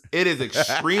racist. It is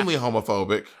extremely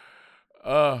homophobic.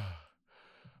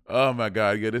 Oh my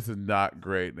God. Yeah, this is not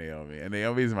great, Naomi. And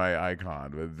Naomi's my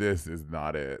icon, but this is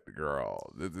not it,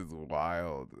 girl. This is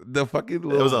wild. The fucking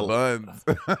little buns.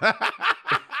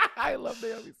 I love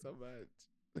Naomi so much.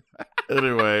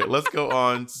 Anyway, let's go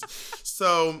on.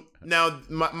 So now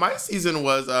my season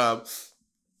was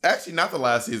actually not the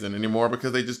last season anymore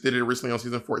because they just did it recently on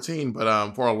season 14.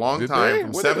 But for a long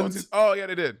time, oh yeah,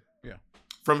 they did. Yeah,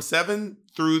 from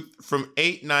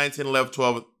 8, 9, 10, 11,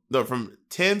 12. No, from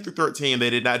 10 through 13, they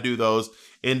did not do those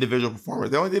individual performers.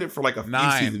 They only did it for like a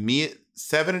few seasons.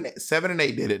 7 and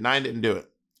 8 did it. 9 didn't do it.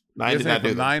 9 did not do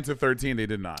it. 9 to 13, they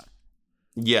did not.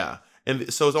 Yeah.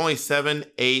 And so it's only 7,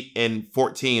 8, and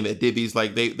 14 that did these.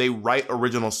 Like they write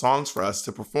original songs for us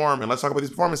to perform. And let's talk about these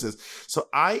performances. So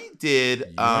I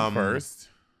did first.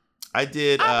 I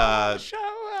did I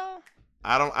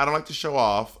don't like to show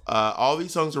off. All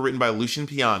these songs were written by Lucian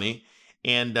Piani.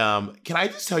 And can I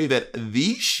just tell you that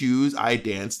these shoes I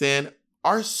danced in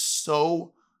are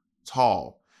so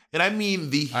tall. And I mean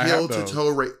the heel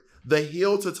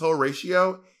to toe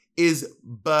ratio is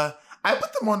I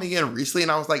put them on again recently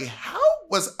and I was like, how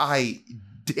was I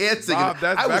dancing? Bob,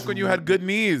 that's back when you had good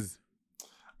knees.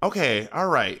 Okay, all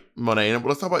right, Monet.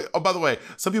 Let's talk about, oh, by the way,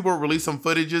 some people released some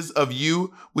footages of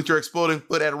you with your exploding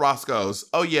foot at Roscoe's.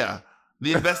 Oh yeah,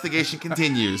 the investigation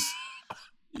continues.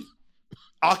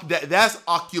 That's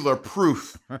ocular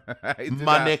proof,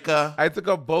 Monica. I took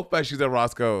off both my shoes at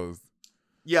Roscoe's.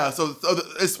 Yeah, so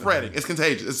it's spreading. It's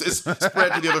contagious. It's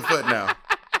spread to the other foot now.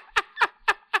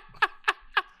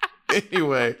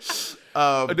 Anyway, this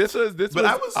was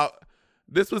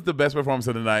the best performance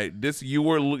of the night.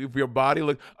 Your body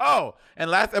looked. Oh, and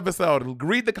last episode,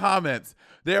 read the comments.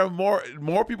 There are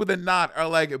more people than not are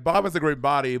like, Bob has a great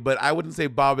body, but I wouldn't say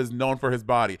Bob is known for his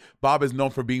body. Bob is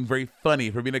known for being very funny,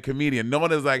 for being a comedian. No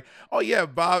one is like, oh yeah,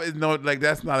 Bob is known, like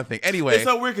that's not a thing. Anyway. It's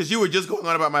so weird because you were just going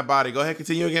on about my body. Go ahead,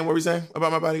 continue again. What were you saying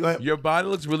about my body? Go ahead. Your body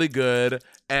looks really good,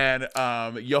 and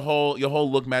your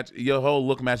whole look matched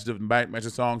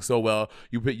the song so well.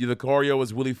 The choreo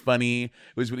was really funny.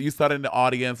 You started in the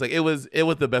audience. Like it was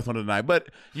the best one of the night. But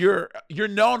you're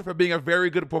known for being a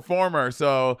very good performer,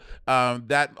 so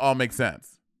that all makes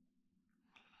sense.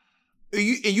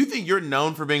 You think you're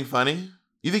known for being funny?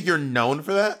 You think you're known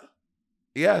for that?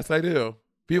 Yes, I do.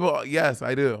 Yes,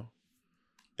 I do.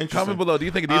 Comment below. Do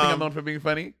you think I'm known for being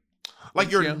funny? Like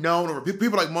you're known over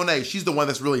people like Monet. She's the one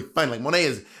that's really funny. Like Monet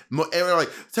is like,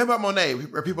 tell me about Monet.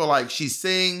 People are like, she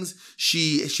sings.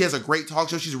 She has a great talk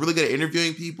show. She's really good at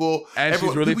interviewing people. And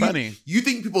she's really funny. You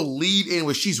think people lead in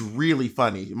with she's really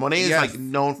funny. Monet is like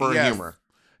known for her humor.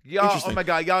 Y'all, oh my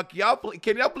God, y'all,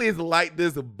 can y'all please light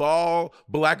this bald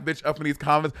black bitch up in these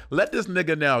comments? Let this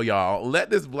nigga know, y'all.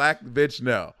 Let this black bitch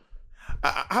know.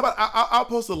 How about I'll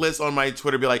post a list on my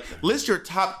Twitter. Be like, list your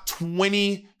top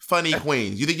 20 funny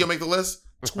queens. You think you'll make the list?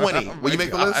 20. Will you make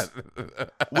the list?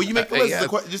 Will you make the list? Yes.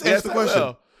 Just answer the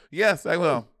question. Yes, I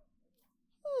will.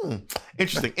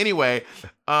 Interesting. Anyway,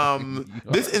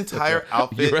 this entire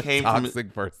outfit came from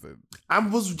toxic person. I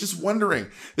was just wondering.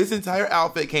 This entire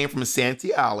outfit came from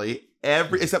Santee Alley,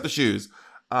 except the shoes.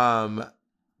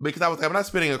 Because I was like, I'm not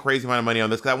spending a crazy amount of money on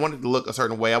this because I wanted to look a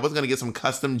certain way. I wasn't going to get some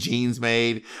custom jeans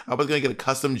made. I was going to get a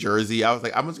custom jersey. I was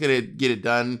like, I'm just going to get it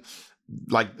done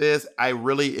like this. I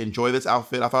really enjoy this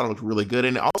outfit. I thought it looked really good.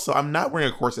 And also, I'm not wearing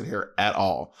a corset here at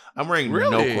all. I'm wearing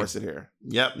no corset here.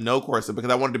 Yep, no corset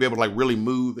because I wanted to be able to like really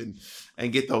move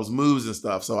and get those moves and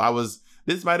stuff. So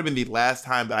this might have been the last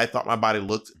time that I thought my body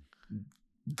looked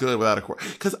good without a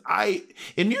corset. Because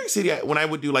in New York City, when I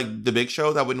would do like the big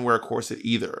shows, I wouldn't wear a corset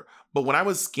either. But when I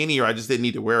was skinnier, I just didn't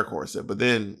need to wear a corset. But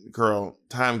then, girl,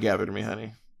 time gathered me,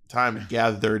 honey. Time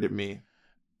gathered me.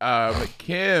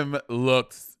 Kim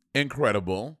looks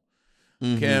incredible.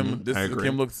 Kim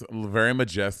looks very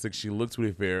majestic. She looks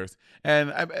really fierce.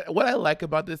 And what I like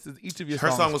about this is each of your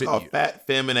songs. Her song was called Fat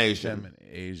Femination.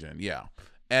 Femination, yeah.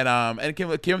 And Kim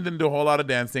didn't do a whole lot of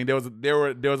dancing. There was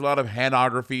a lot of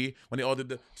handography when they all did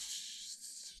the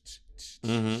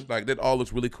like that. All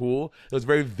looks really cool. It was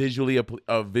very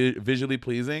visually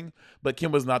pleasing. But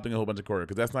Kim was not doing a whole bunch of choreo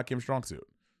because that's not Kim's strong suit.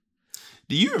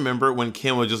 Do you remember when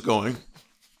Kim was just going?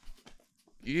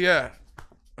 Yeah.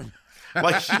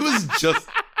 Like she was just,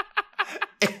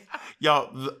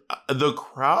 y'all. The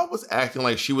crowd was acting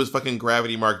like she was fucking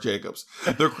Gravity Mark Jacobs.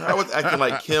 The crowd was acting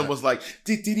like Kim was like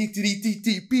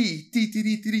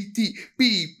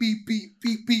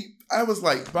I was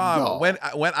like, Bob,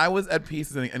 when I was at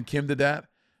Pieces and Kim did that,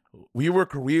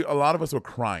 a lot of us were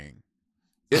crying.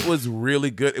 It was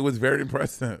really good. It was very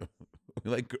impressive.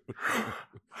 Like,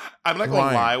 I'm not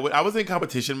gonna lie. When I was in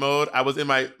competition mode, I was in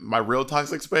my real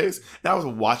toxic space, and I was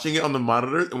watching it on the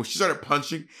monitor. And when she started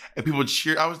punching and people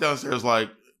cheered, I was downstairs like,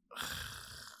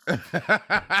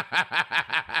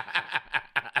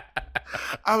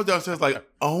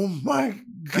 oh my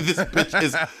god, this bitch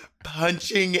is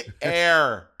punching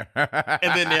air.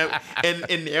 And then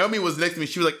and Naomi was next to me.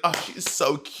 She was like, oh, she's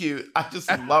so cute. I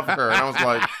just love her. And I was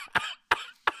like.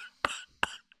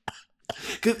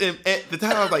 Because at the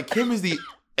time I was like, Kim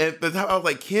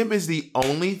is the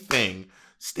only thing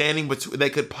standing between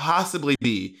that could possibly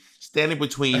be standing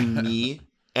between me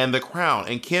and the crown.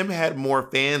 And Kim had more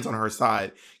fans on her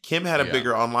side. Kim had a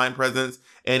bigger online presence.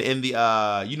 And in the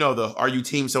the Are You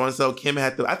Team So and So, Kim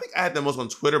had I think I had the most on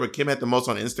Twitter, but Kim had the most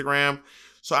on Instagram.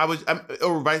 So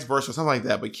or vice versa, or something like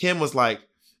that. But Kim was like,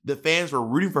 the fans were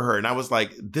rooting for her, and I was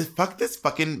like, this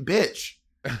fucking bitch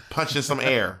punching some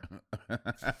air.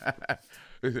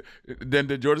 Then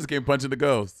the Georgia came punching the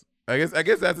ghost. I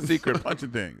guess that's the secret,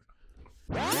 punching things.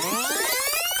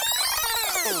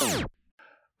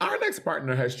 Our next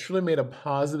partner has truly made a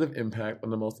positive impact on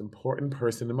the most important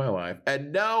person in my life.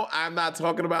 And no, I'm not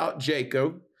talking about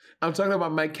Jacob. I'm talking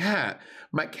about my cat.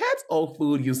 My cat's old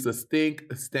food used to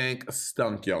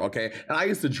stunk, y'all, okay? And I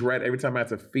used to dread every time I had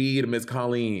to feed Miss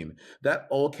Colleen. That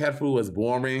old cat food was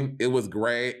boring. It was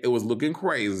gray. It was looking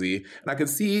crazy. And I could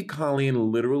see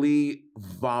Colleen literally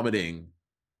vomiting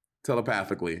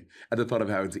telepathically at the thought of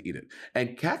having to eat it.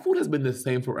 And cat food has been the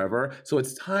same forever, so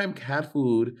it's time cat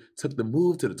food took the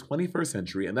move to the 21st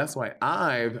century, and that's why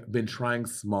I've been trying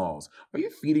Smalls. Are you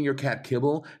feeding your cat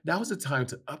kibble? Now is the time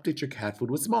to update your cat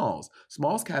food with Smalls.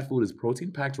 Smalls cat food is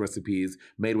protein-packed recipes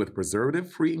made with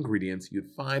preservative-free ingredients you'd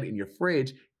find in your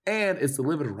fridge, and it's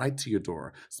delivered right to your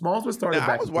door. Smalls was started back.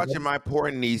 I was watching my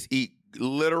poor niece eat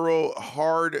literal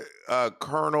hard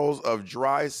kernels of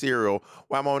dry cereal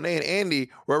while Monet and Andy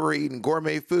were eating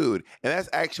gourmet food. And that's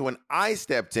actually when I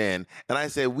stepped in and I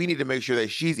said, we need to make sure that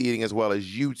she's eating as well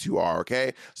as you two are,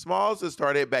 okay? Smalls was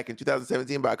started back in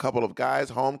 2017 by a couple of guys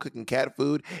home cooking cat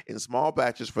food in small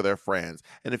batches for their friends.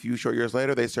 And a few short years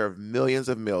later, they serve millions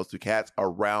of meals to cats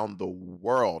around the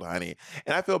world, honey.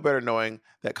 And I feel better knowing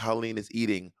that Colleen is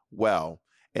eating well.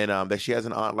 And that she has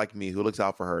an aunt like me who looks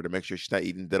out for her to make sure she's not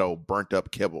eating that old burnt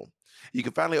up kibble. You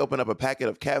can finally open up a packet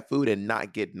of cat food and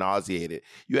not get nauseated.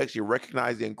 You actually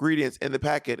recognize the ingredients in the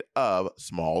packet of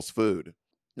Smalls food.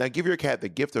 Now give your cat the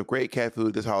gift of great cat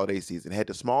food this holiday season. Head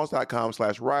to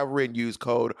smalls.com/rivalry and use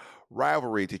code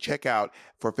RIVALRY to check out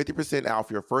for 50% off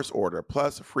your first order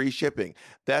plus free shipping.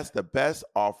 That's the best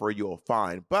offer you'll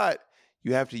find. But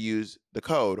you have to use the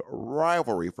code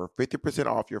RIVALRY for 50%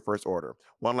 off your first order.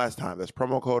 One last time, that's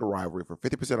promo code RIVALRY for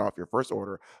 50% off your first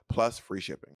order plus free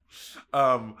shipping.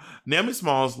 Naomi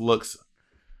Smalls looks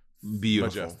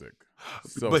beautiful. Majestic.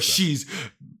 But she's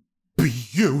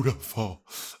beautiful.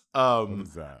 What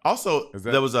is that? Also,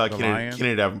 there was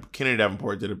Kennedy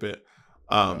Davenport did a bit.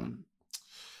 Do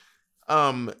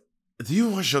you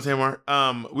watch Show Tamar?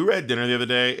 We were at dinner the other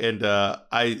day, and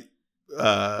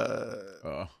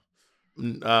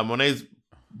Monet's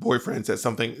boyfriend said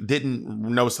something, didn't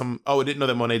know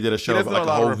that Monet did a show about like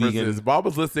a whole vegan. Bob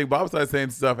was listening. Bob started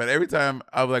saying stuff, and every time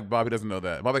I was like, Bob, he doesn't know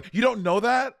that. Bob like, you don't know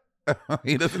that?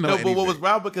 He doesn't know anything. But what was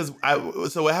wild because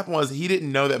so what happened was he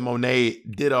didn't know that Monet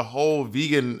did a whole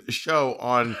vegan show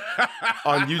on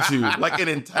YouTube, like an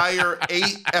entire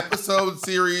 8-episode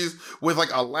series with like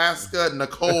Alaska,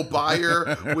 Nicole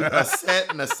Byer with a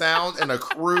set and a sound and a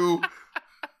crew.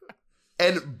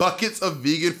 and buckets of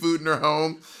vegan food in her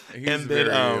home. He's very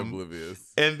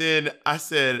oblivious. And then I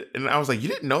said, and I was like, you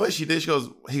didn't know that she did? He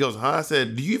goes, huh? I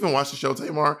said, do you even watch the show,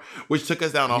 Tamar? Which took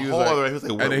us down a whole other way. He was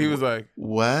like, what? And then he was like,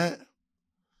 what?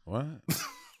 What?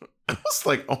 I was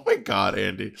like, oh my God,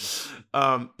 Andy.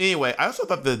 Anyway, I also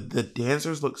thought the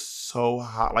dancers looked so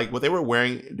hot. Like what they were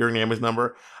wearing during Naomi's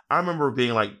number, I remember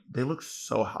being like, they look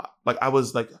so hot. Like I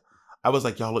was like,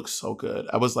 y'all look so good.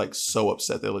 I was like so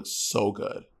upset. They look so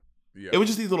good. Yeah. It was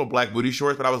just these little black booty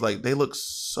shorts, but I was like, they look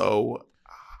so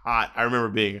hot. I remember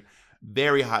being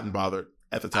very hot and bothered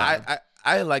at the time.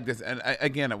 I like this, and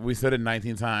again, we said it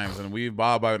 19 times, and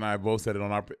Bob and I both said it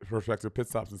on our respective pit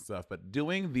stops and stuff. But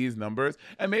doing these numbers,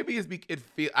 and maybe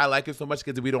I like it so much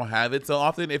because we don't have it so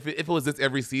often. If it was this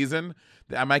every season,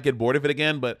 I might get bored of it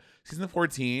again. But season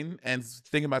 14, and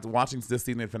thinking about watching this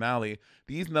season finale,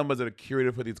 these numbers are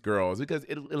curated for these girls because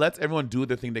it lets everyone do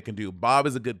the thing they can do. Bob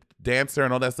is a good dancer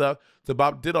and all that stuff, so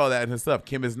Bob did all that in his stuff.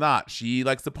 Kim is not. She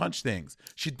likes to punch things.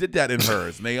 She did that in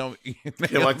hers. Naomi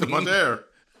likes to punch air.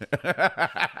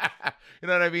 You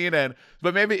know what I mean?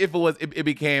 But maybe if it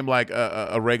became like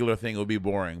a regular thing, it would be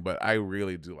boring. But I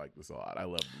really do like this a lot. I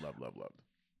love.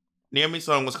 Naomi's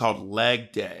song was called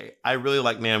Leg Day. I really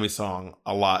like Naomi's song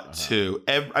a lot too.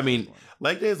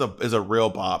 Leg Day is a real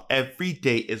bop. Every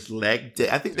day is Leg Day.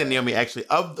 I think that Naomi actually,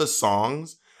 of the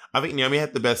songs, I think Naomi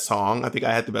had the best song. I think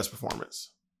I had the best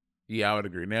performance. Yeah, I would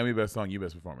agree. Naomi best song, you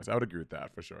best performance. I would agree with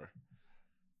that for sure.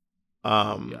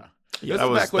 Yeah. Yeah,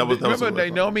 remember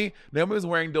Naomi was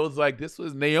wearing those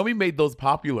Naomi made those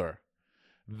popular.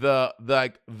 The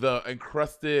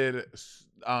encrusted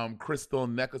crystal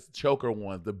necklace choker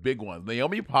ones, the big ones.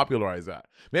 Naomi popularized that.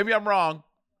 Maybe I'm wrong,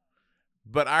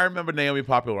 but I remember Naomi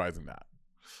popularizing that.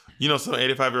 You know, some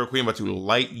 85-year-old queen about to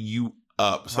light you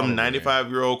up. Some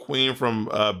 95-year-old queen from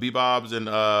Bebop's in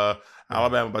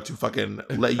Alabama about to fucking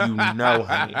let you know,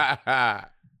 honey.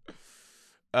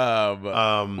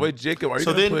 Wait, Jacob, are you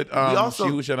gonna put She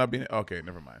Who Shall Not Be? Okay,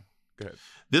 never mind. Go ahead.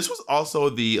 This was also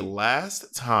the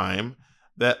last time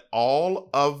that all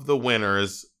of the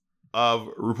winners of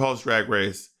RuPaul's Drag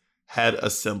Race had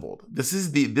assembled. This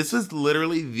was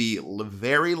literally the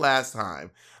very last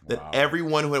time that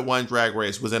everyone who had won Drag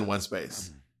Race was in one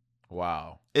space.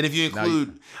 Wow. And if you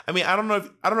include, I mean, I don't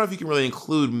know if you can really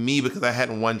include me because I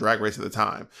hadn't won Drag Race at the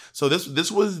time. So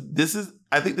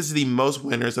I think this is the most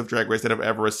winners of Drag Race that have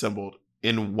ever assembled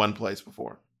in one place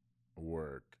before.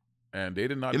 Work. And they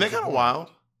did not. Isn't that kind of wild?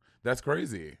 That's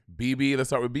crazy. BB, let's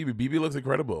start with BB. BB looks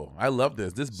incredible. I love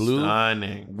this. This blue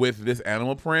Stunning. With this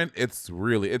animal print, it's a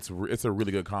really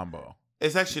good combo.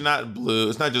 It's actually not blue.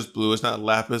 It's not just blue. It's not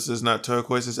lapis. It's not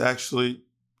turquoise. It's actually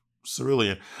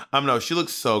cerulean. No, she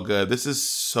looks so good. This is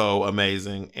so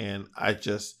amazing, and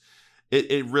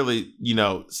it really,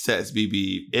 sets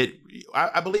BB.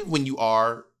 I believe when you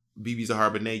are BB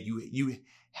Zahara Benet, you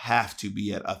have to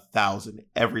be at 1,000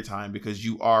 every time because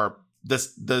you are the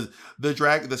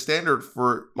standard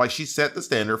for, like, she set the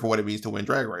standard for what it means to win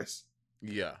Drag Race.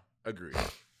 Yeah, agreed.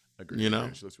 You know,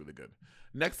 she looks really good.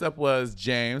 Next up was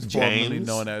James, formerly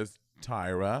known as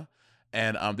Tyra.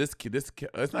 And this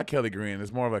it's not Kelly Green.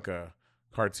 It's more of like a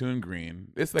cartoon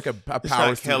green. It's like a power. It's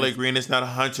not Kelly Green. It's not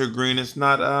Hunter Green. It's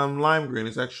not lime green.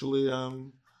 It's actually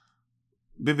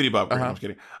Bibbidi Bob Green. I'm just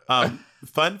kidding.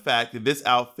 Fun fact: this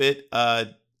outfit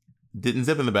didn't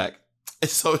zip in the back.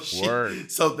 So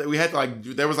we had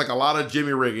to there was a lot of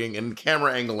jimmy rigging and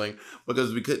camera angling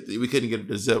because we couldn't get it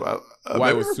to zip. Why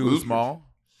it was too small?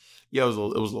 Yeah, it was a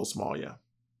little small. Yeah.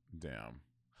 Damn.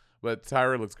 But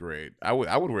Tyra looks great. I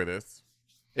would wear this.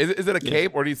 Is it a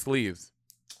cape or these sleeves?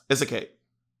 It's a cape.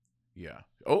 Yeah.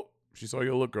 Oh, she saw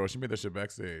your look, girl. She made that shit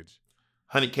backstage.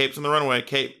 Honey, capes on the runway.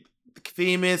 Cape. The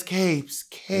theme is capes.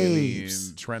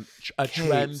 Capes. Trend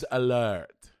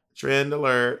alert. Trend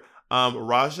alert.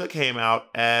 Raja came out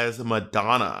as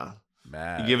Madonna.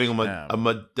 Giving him a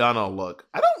Madonna look.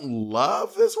 I don't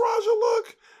love this Raja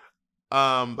look.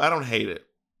 I don't hate it.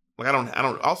 Like I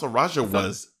don't. Also, Raja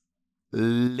was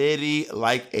litty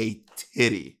like a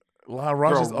titty.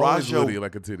 Raja's always litty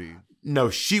like a titty. No,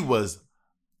 she was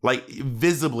like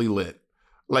visibly lit.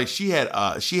 Like she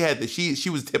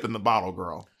was tipping the bottle,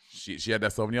 girl. She had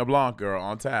that Sauvignon Blanc, girl,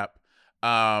 on tap.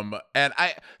 And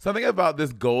something about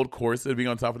this gold corset being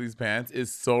on top of these pants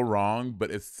is so wrong,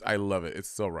 but I love it. It's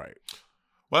so right.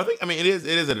 Well, it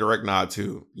is a direct nod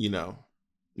to,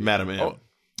 Madam M. Oh,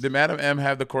 did Madam M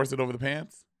have the corset over the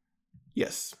pants?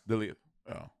 Yes.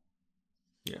 Oh.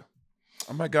 Yeah.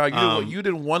 Oh my God, you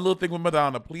did one little thing with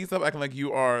Madonna. Please stop acting like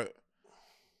you are.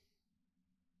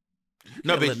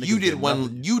 No, but you did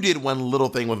one little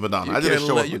thing with Madonna. I did a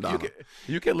show with Madonna.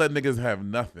 You can't let niggas have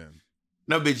nothing.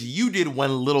 No, bitch, you did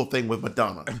one little thing with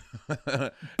Madonna.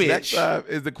 Bitch. Next up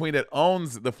is the queen that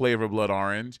owns the flavor Blood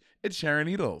Orange. It's Sharon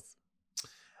Needles.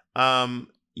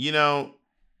 You know,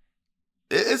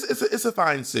 it's a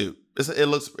fine suit. It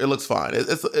looks fine.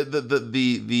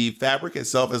 The fabric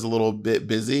itself is a little bit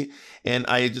busy, and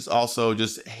I also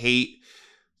hate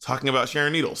talking about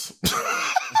Sharon Needles.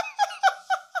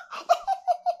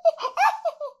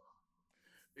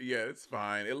 Yeah, it's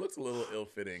fine. It looks a little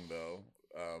ill-fitting though.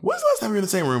 When's the last time you were in the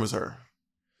same room as her?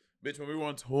 Bitch, when we were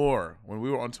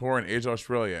on tour in Asia,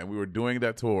 Australia, and we were doing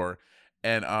that tour,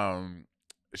 and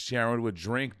Sharon would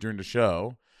drink during the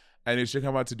show, and then she'd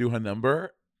come out to do her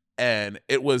number, and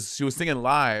she was singing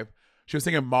live. She was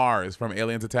singing Mars from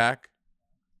Aliens Attack,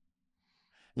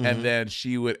 and then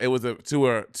it was to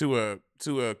a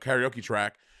karaoke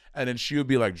track, and then she would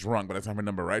be like drunk by the time her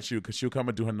number, right? She would come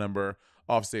and do her number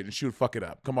off stage, and she would fuck it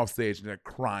up, come off stage, and they're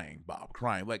crying,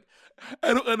 like,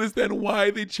 I don't understand why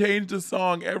they change the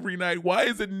song every night. Why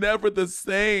is it never the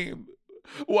same?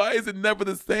 Why is it never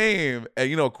the same? And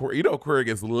you know, Queer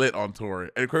gets lit on tour,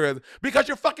 and Queer goes, because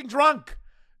you're fucking drunk.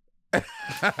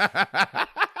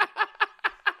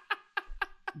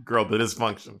 Girl, the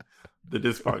dysfunction.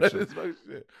 Can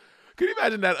you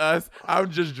imagine that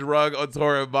I'm just drunk on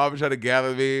tour and Mom trying to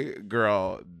gather me?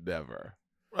 Girl, never.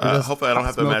 Hopefully I don't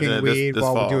have to imagine it weed this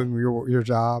while fall. doing your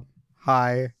job,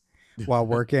 high while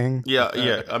working. Yeah.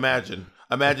 Imagine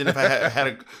if I had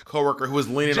a coworker who was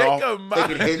leaning off,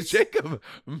 taking hits. Jacob,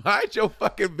 mind your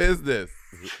fucking business.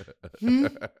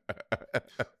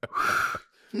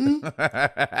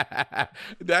 That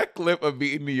clip of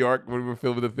me in New York when we were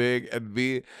filming The Thing, and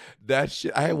me, that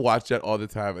shit, I watch that all the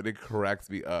time, and it cracks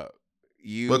me up.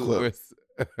 What clip?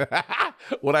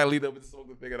 When I leaned up and spoke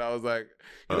The Thing, and I was like,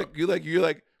 you're like,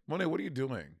 Monet, what are you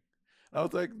doing? I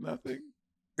was like, nothing.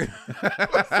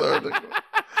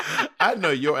 I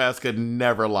know your ass could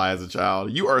never lie as a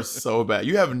child. You are so bad.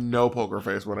 You have no poker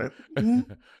face, Monet.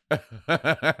 Let's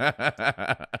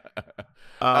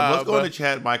go into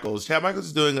Chad Michaels. Chad Michaels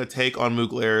is doing a take on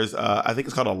Mugler's, I think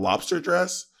it's called a lobster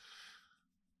dress.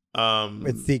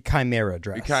 It's the Chimera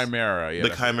dress. The Chimera, yeah. The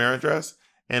Chimera dress.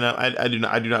 And I do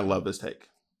not love this take.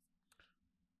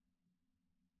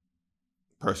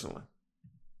 Personally.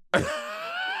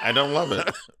 I don't love it.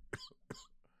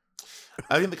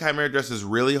 I think the Chimera dress is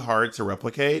really hard to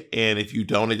replicate, and if you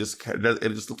don't, it just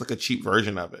looks like a cheap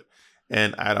version of it.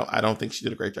 And I don't think she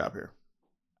did a great job here.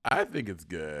 I think it's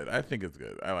good. I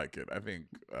like it. I think.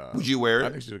 Would you wear it? I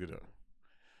think she did a good job.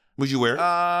 Would you wear it?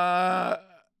 I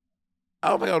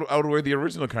don't think I would wear the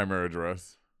original Chimera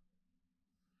dress.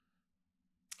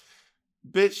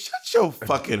 Bitch, shut your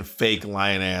fucking fake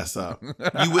lying ass up.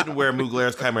 You wouldn't wear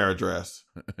Mugler's Chimera dress.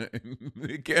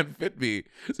 It can't fit me.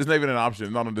 It's not even an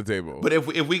option. Not on the table. But if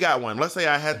we got one, let's say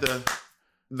I had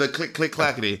the click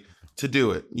clackety to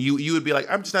do it, you would be like,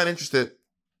 I'm just not interested.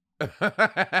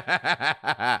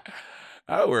 I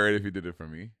would wear it if you did it for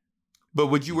me. But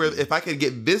would you wear, if I could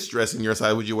get this dress in your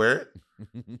size, would you wear it?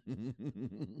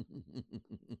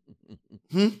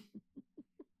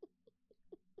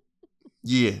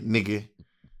 Yeah, nigga.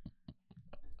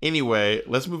 Anyway,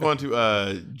 let's move on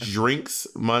to Drinks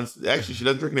Monsoon. Actually, she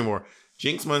doesn't drink anymore.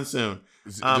 Jinx Monsoon.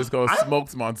 Just go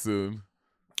Smokes Monsoon.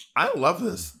 I love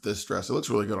this dress. It looks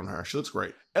really good on her. She looks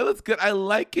great. It looks good. I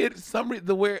like it.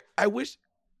 The way I wish.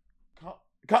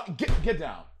 Get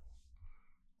down.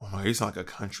 Oh my, you sound like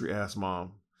a country ass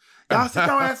mom. Y'all sit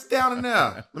your ass down in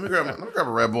there. Let me grab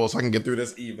a Red Bull so I can get through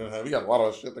this evening. We got a lot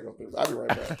of shit to go through. I'll be right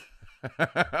back.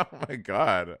 Oh my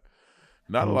God.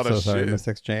 Not a lot of sorry, shit. Miss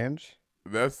Exchange.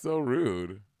 That's so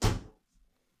rude.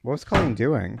 What was Colleen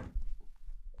doing?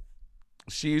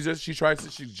 She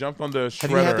jumped on the shredder.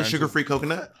 Have you had the sugar-free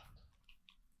coconut?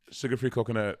 Sugar-free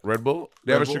coconut Red Bull?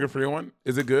 They have a sugar-free one?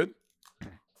 Is it good? Yeah,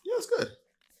 it's good.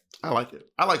 I like it.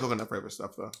 I like coconut flavor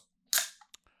stuff though.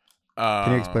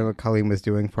 Can you explain what Colleen was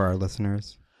doing for our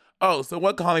listeners? Oh, so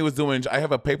what Colleen was doing, I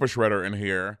have a paper shredder in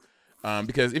here.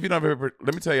 Because if you don't have paper,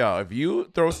 let me tell y'all, if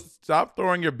you stop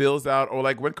throwing your bills out, or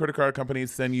like when credit card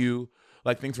companies send you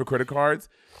like things for credit cards,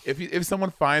 if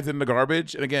someone finds it in the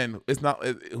garbage, and again, it's not,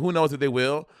 who knows if they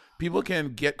will, people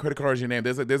can get credit cards in your name.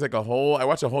 There's like a whole, I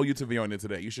watched a whole YouTube video on it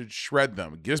today. You should shred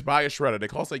them. Just buy a shredder. They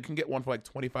cost, like, you can get one for like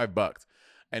 $25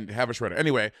 and have a shredder.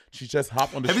 Anyway, she just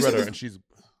hopped on the shredder and she's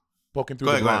poking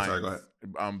through the blinds. Go ahead.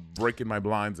 I'm breaking my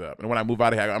blinds up. And when I move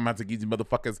out of here, I'm going to have to give you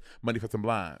motherfuckers money for some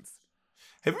blinds.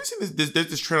 Have you seen this? There's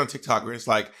this trend on TikTok where it's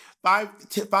like five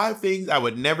things I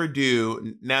would never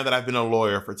do now that I've been a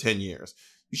lawyer for 10 years.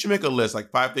 You should make a list,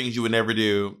 like 5 things you would never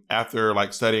do after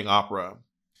like studying opera,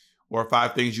 or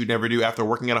 5 things you'd never do after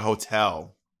working at a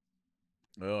hotel.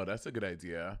 Oh, that's a good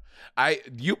idea.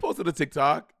 You posted a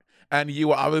TikTok, and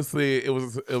you obviously it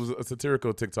was a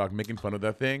satirical TikTok making fun of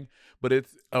that thing, but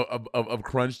it's of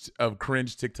cringe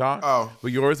TikTok. Oh,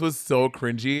 but yours was so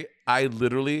cringy. I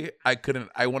wanted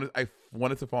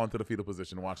to fall into the fetal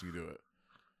position watching you do it.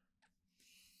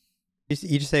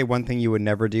 You just say one thing you would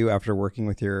never do after working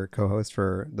with your co-host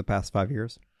for the past 5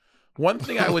 years. One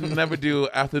thing I would never do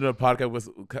after doing a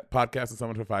podcast with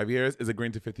someone for 5 years is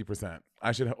agreeing to 50%.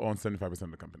 I should own 75%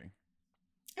 of the company.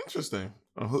 Interesting.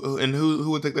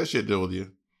 Who would take that shit deal with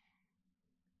you?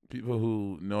 People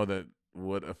who know that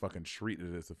what a fucking treat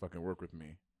it is to fucking work with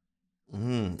me.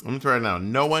 I'm gonna try it now.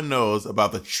 No one knows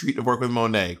about the treat of work with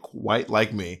Monet quite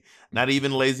like me. Not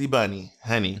even Lazy Bunny,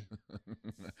 honey.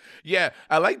 Yeah,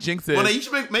 I like Jinx's. Monet, you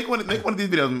should make one of these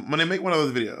videos. Monet, make one of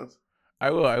those videos. I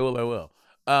will. I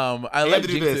like to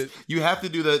do this. You have to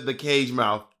do the cage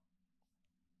mouth.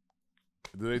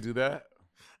 Do they do that?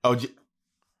 Oh,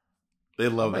 they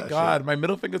love that. Oh my God, my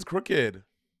middle finger's crooked.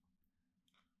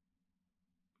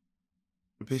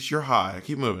 Bitch, you're high.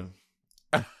 Keep moving.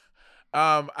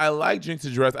 I like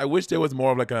Jinx's dress. I wish there was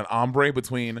more of like an ombre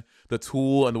between the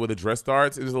tulle and where the dress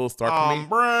starts. It's a little stark for me.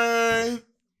 Ombre.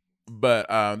 But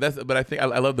I think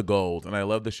I love the gold and I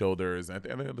love the shoulders. I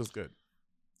think it looks good.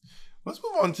 Let's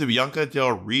move on to Bianca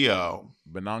Del Rio.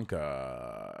 Only thing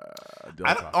I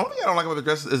don't like about the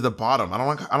dress is the bottom. I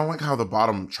don't like how the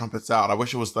bottom trumpets out. I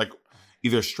wish it was like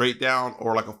either straight down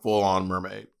or like a full on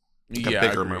mermaid. Like a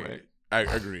bigger mermaid. I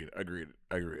agreed.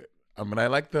 But I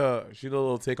like she did a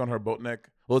little take on her boat neck.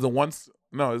 Well, it's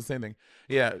the same thing.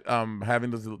 Yeah, having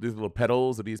these little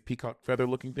petals or these peacock feather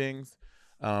looking things.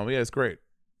 Yeah, it's great.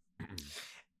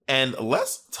 And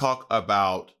let's talk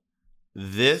about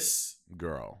this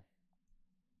girl.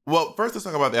 Well, first let's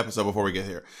talk about the episode before we get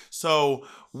here. So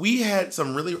we had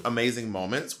some really amazing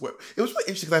moments where it was really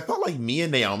interesting because I felt like me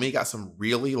and Naomi got some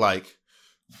really like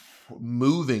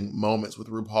moving moments with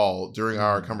RuPaul during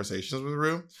our conversations with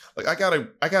Ru. Like I got a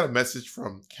message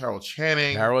from Carol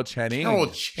Channing. Cheryl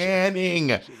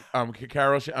Channing.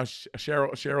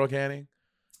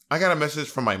 I got a message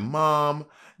from my mom.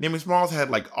 Naomi Smalls had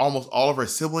like almost all of her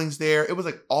siblings there. It was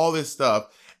like all this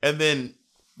stuff. And then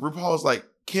RuPaul was like,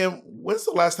 Kim, when's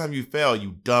the last time you fell,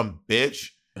 you dumb bitch?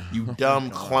 You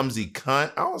dumb, clumsy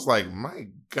cunt. I was like, my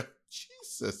God,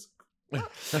 Jesus.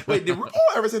 Wait, did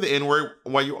RuPaul ever say the N-word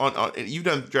while you on you've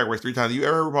done Drag Race 3 times. You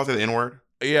ever heard RuPaul say the N-word?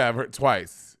 Yeah, I've heard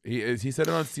twice. He said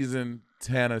it on season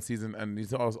 10 and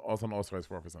he's also on All Stars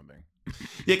 4 for something.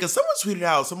 Yeah, because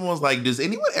someone was like, does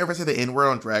anyone ever say the N-word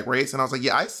on Drag Race? And I was like,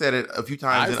 yeah, I said it a few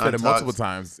times. I said it multiple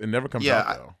times. It never comes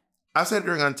out though. I said it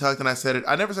during Untucked and I said it.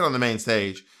 I never said it on the main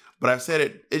stage. But I've said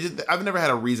it. I've never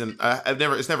had a reason.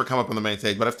 It's never come up on the main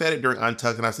stage. But I've said it during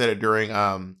Untucked, and I've said it during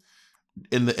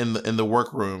in the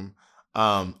workroom.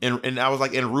 And I was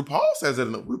like, and RuPaul says it.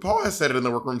 RuPaul has said it in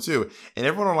the workroom too. And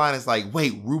everyone online is like,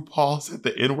 wait, RuPaul said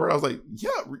the N-word. I was like,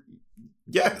 yeah,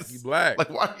 yes. He's black.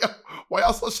 Like why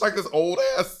y'all so shocked? This old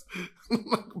ass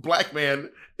black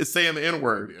man is saying the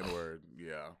N-word. The N-word,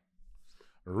 yeah.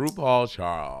 RuPaul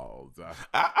Charles. There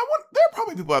are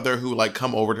probably people out there who like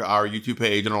come over to our YouTube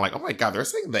page and are like, "Oh my God, they're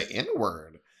saying the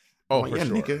N-word." Oh, for sure.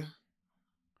 Nigga.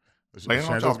 Like,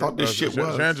 I thought this shit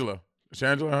was. Shangela,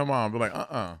 her mom, be like,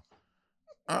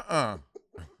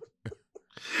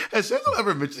 Has Shangela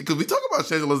ever mentioned? Because we talk about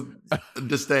Shangela's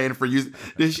disdain for you.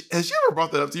 Has she ever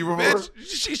brought that up to you before?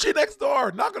 Bitch, she next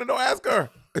door. Knock on the door, ask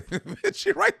her.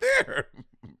 She right there.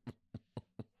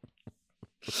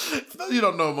 For those you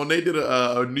don't know, Monet did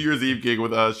a New Year's Eve gig with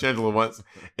Shangela once,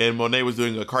 and Monet was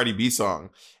doing a Cardi B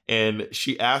song, and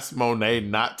she asked Monet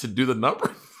not to do the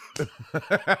number.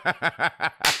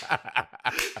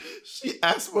 She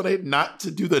asked Monet not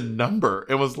to do the number,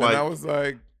 and was like, and I was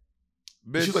like,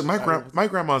 bitch. She's like, my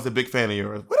grandma's a big fan of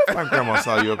yours. What if my grandma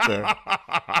saw you up there?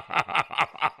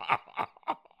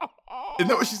 Isn't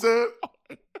that what she said?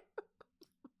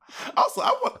 Also, I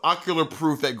want ocular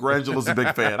proof that Grangela's a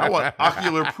big fan. I want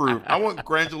ocular proof. I want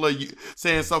Grangela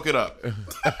saying, soak it up.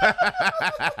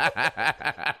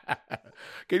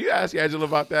 Can you ask Angela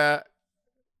about that?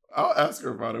 I'll ask her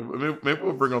about it. Maybe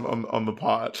we'll bring her on the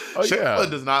pod. Oh,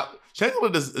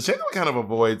 Shangela kind of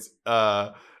avoids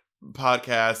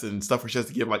podcasts and stuff where she has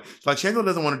to give like Shangela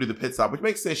doesn't want to do the pit stop, which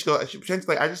makes sense. Shangela's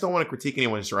like, I just don't want to critique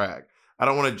anyone's drag. I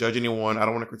don't want to judge anyone. I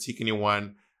don't want to critique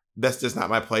anyone. That's just not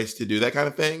my place to do that kind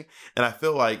of thing. And I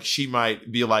feel like she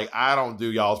might be like, I don't do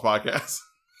y'all's podcast.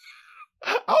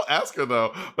 I'll ask her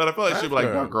though, but I feel like she'd be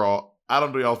like, no, girl, I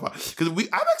don't do y'all's podcast. Because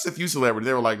I've asked a few celebrities,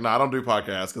 they were like, no, I don't do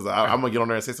podcasts because I'm gonna get on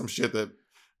there and say some shit that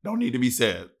don't need to be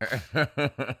said. And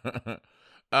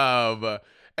the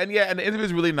interview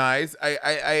is really nice.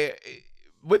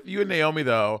 with you and Naomi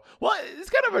though, well, it's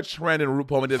kind of a trend in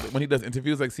RuPaul when he does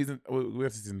interviews like we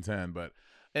have season 10, but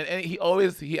and he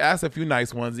asks a few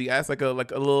nice ones. He asks like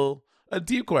a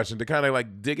deep question to kind of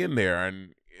like dig in there,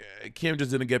 and Kim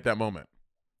just didn't get that moment.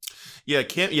 Yeah,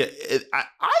 Kim. Yeah, I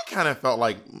kind of felt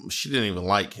like she didn't even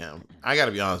like him. I got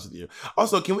to be honest with you.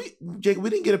 Also, Jake? We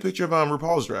didn't get a picture of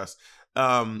RuPaul's dress.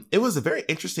 It was a very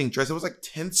interesting dress. It was like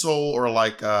tinsel or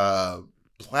like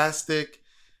plastic.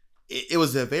 It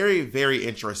was a very, very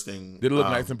interesting. Did it look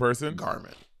nice in person?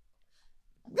 Garment.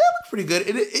 Yeah, it looked pretty good.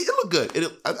 It looked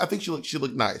good. I think she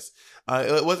looked nice.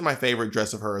 It wasn't my favorite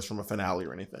dress of hers from a finale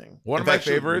or anything. One of my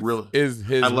favorites is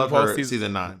his. I love her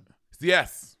season 9.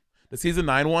 Yes, the season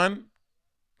 9 one,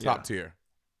 top tier.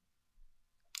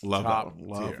 Love that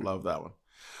one. Love that one.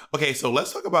 Okay, so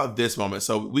let's talk about this moment.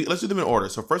 So let's do them in order.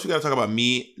 So first we got to talk about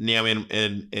me, Naomi,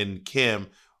 and Kim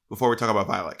before we talk about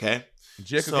Violet. Okay.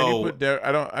 Jacob, can you put there?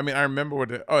 I remember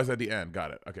what. It's at the end.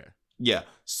 Got it. Okay. Yeah.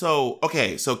 So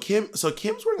Kim's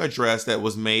wearing a dress that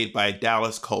was made by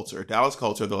Dallas Coulter. Dallas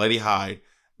Coulter, the Lady Hyde,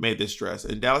 made this dress,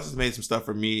 and Dallas has made some stuff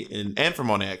for me and for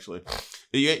Monet actually.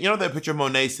 You know that picture of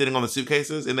Monet sitting on the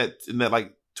suitcases in that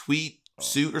like tweed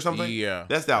suit or something? Yeah.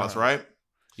 That's Dallas, right?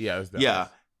 Yeah, that's Dallas. Yeah.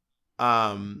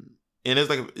 And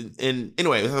it's like, and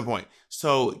anyway, that's the point.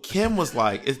 So Kim was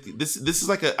like, this is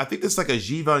like I think this is like a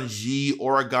Givenchy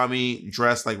origami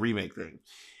dress like remake thing.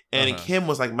 And Kim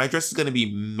was like, my dress is going to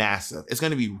be massive. It's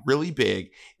going to be really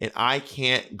big, and I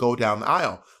can't go down the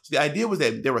aisle. So the idea was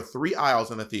that there were 3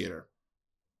 aisles in the theater.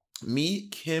 Me,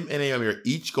 Kim, and Naomi are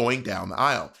each going down the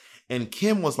aisle. And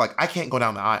Kim was like, I can't go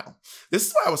down the aisle. This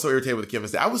is why I was so irritated with Kim.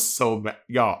 I was so mad.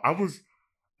 Y'all, I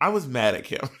was mad at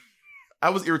Kim. I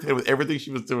was irritated with everything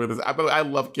she was doing. I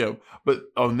love Kim, but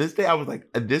on this day, I was like,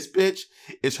 "This bitch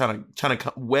is trying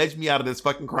to wedge me out of this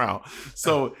fucking crowd."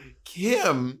 So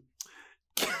Kim,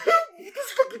 this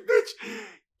fucking bitch,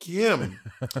 Kim,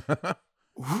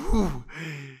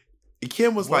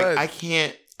 Kim was like, "I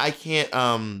can't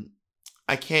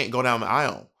go down the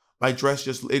aisle. My dress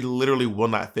it literally will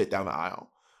not fit down the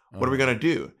aisle. What are we gonna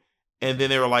do?" And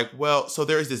then they were like, well, so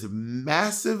there's this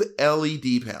massive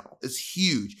LED panel. It's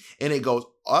huge. And it goes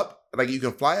up, like you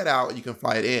can fly it out and you can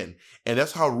fly it in. And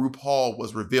that's how RuPaul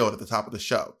was revealed at the top of the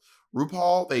show.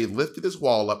 RuPaul, they lifted this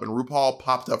wall up and RuPaul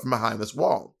popped up from behind this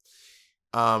wall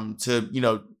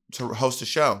to host a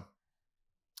show.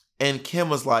 And Kim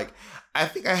was like, I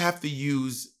think I have to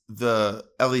use the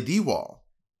LED wall.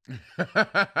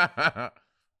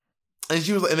 And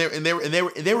she was, and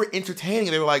they were entertaining.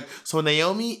 And they were like, so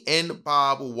Naomi and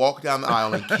Bob will walk down the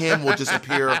aisle, and Kim will just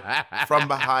appear from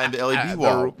behind the LED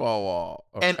wall, the RuPaul wall.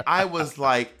 And I was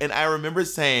like, and I remember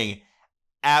saying,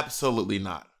 absolutely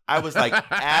not. I was like,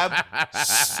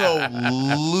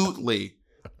 absolutely,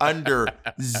 under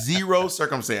zero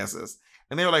circumstances.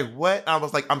 And they were like, what? And I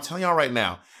was like, I'm telling y'all right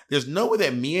now, there's no way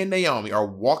that me and Naomi are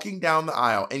walking down the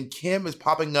aisle and Kim is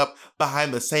popping up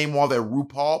behind the same wall that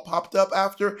RuPaul popped up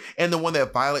after and the one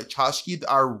that Violet Chachki,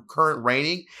 our current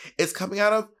reigning, is coming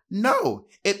out of. No,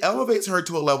 it elevates her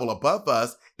to a level above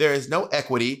us. There is no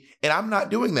equity, and I'm not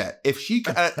doing that. If she,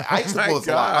 I used to pull this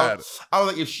a lot. I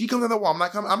was like, if she comes down the wall, I'm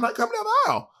not coming down the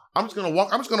aisle. I'm just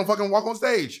gonna fucking walk on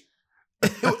stage.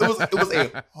 It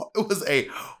was a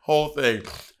whole thing,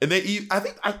 and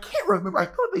I can't remember. I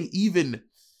feel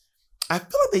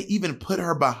like they even put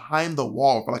her behind the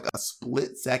wall for like a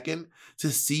split second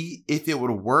to see if it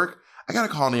would work. I gotta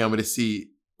call Naomi to see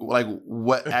like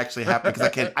what actually happened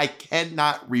because I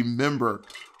cannot remember.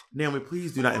 Naomi,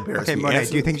 please do not embarrass me. Okay, Monet,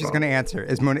 do you think she's going to answer?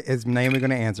 Is Naomi going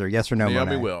to answer? Yes or no,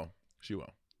 Naomi Monet? will. She will.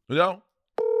 No?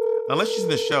 Unless she's in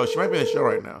the show. She might be in the show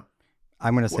right now.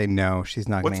 I'm going to say no. She's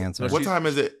not going to answer. What time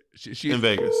is it in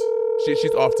Vegas?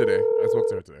 She's off today. I spoke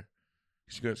to her today.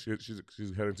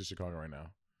 She's heading to Chicago right now.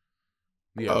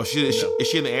 Yeah. Oh, is she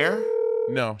in the air?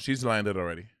 No, she's landed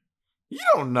already. You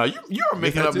don't know. You're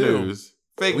making up news.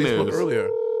 Fake news. We spoke earlier.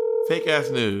 Fake ass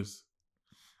news.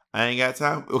 I ain't got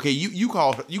time. Okay, you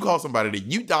call somebody.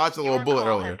 You dodged a little bullet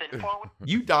earlier.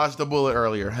 You dodged the bullet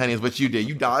earlier, honey. Is what you did.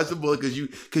 You dodged the bullet because you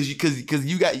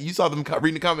saw them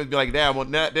reading the comments, be like, damn, well,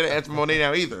 they didn't answer Monet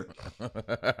now either.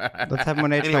 Let's have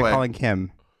Monet try calling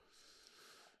Kim.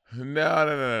 No, I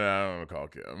don't want to call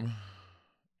Kim.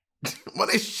 Well,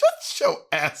 they shut your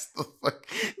ass the fuck.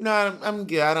 No, I'm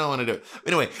good. I don't want to do it.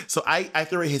 Anyway, so I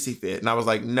threw a hissy fit, and I was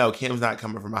like, no, Kim's not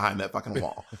coming from behind that fucking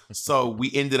wall. So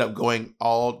we ended up going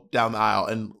all down the aisle,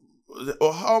 and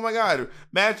oh my God,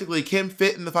 magically, Kim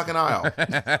fit in the fucking aisle.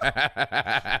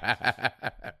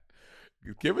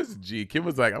 Kim is a G. Kim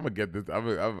was like, I'm going to get this. I'm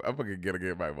going to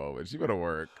get my moment. She better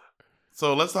work.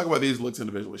 So let's talk about these looks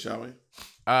individually, shall we?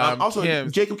 Also,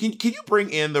 Kim, Jacob, can you bring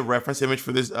in the reference image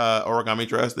for this origami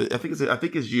dress? I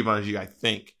think it's Givenchy. I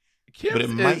think, Kim's but it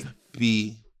might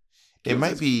be. It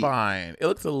might be fine. It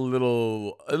looks a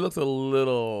little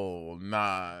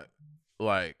not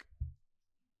like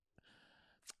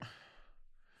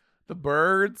the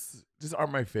birds just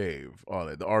aren't my fave. All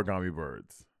the origami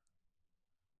birds.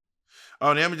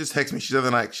 Oh, Naomi just texted me. She's at the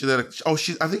night.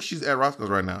 I think she's at Roscoe's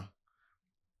right now.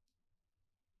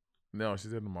 No,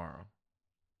 she's in tomorrow.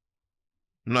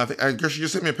 No, I guess she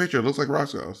just sent me a picture. It looks like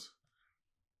Roscoe's.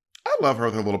 I love her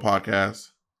with her little podcast.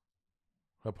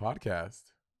 Her podcast.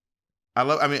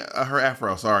 Her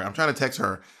afro. Sorry, I'm trying to text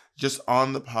her just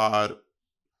on the pod,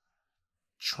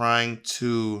 trying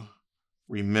to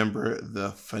remember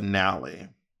the finale.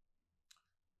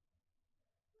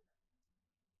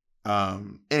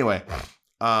 Anyway,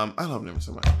 I love Naomi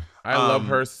so much. I love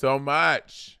her so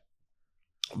much.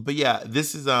 But yeah,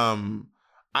 this is I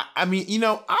mean, it's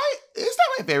not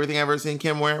my favorite thing I've ever seen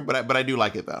Kim wear, but I do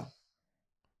like it though.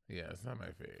 Yeah, it's not my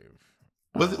fave.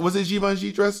 Was it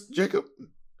Givenchy dress, Jacob?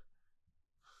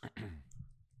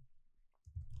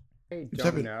 I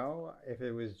don't know if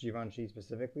it was Givenchy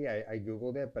specifically. I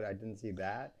googled it, but I didn't see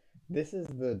that. This is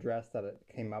the dress that it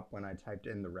came up when I typed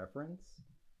in the reference.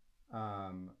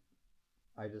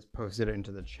 I just posted it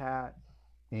into the chat,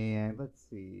 and let's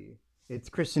see. It's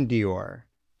Christian Dior.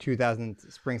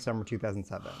 Spring summer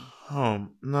 2007. No,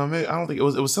 maybe, I don't think it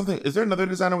was. It was something. Is there another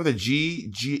designer with a Gianni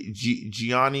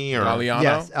or Galliano?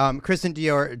 Yes, Christian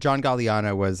Dior. John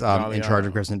Galliano was in charge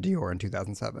of Christian Dior in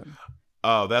 2007.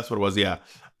 Oh, that's what it was. Yeah.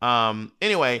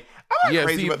 Anyway, I'm not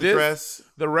crazy about the dress.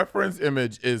 The reference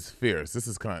image is fierce. This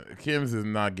is Kim's is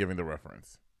not giving the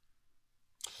reference.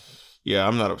 Yeah,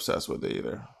 I'm not obsessed with it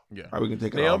either. Yeah, we can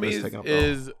take it Naomi's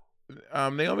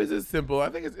Naomi's is simple. I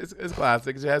think it's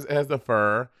classic. It has the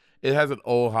fur. It has an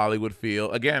old Hollywood feel.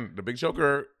 Again, the big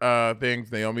choker things.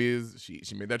 Naomi's she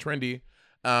made that trendy.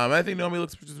 I think Naomi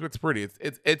looks pretty.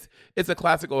 It's a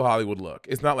classic old Hollywood look.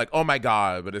 It's not like, oh my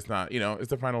god, but it's not. It's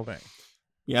the final thing.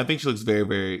 Yeah, I think she looks very,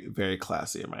 very, very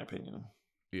classy in my opinion.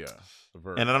 Yeah,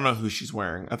 and I don't know who she's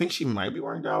wearing. I think she might be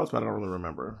wearing Dallas, but I don't really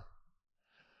remember.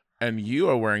 And you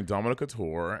are wearing Dominic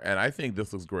Couture, and I think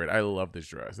this looks great. I love this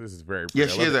dress. This is very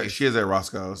pretty. Yeah, she is at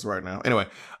Roscoe's right now. Anyway,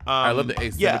 I love the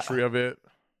asymmetry of it.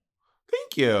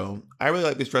 Thank you. I really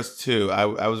like this dress too.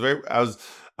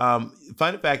 Fun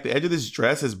fact, the edge of this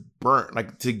dress is burnt.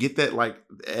 Like, to get that, like,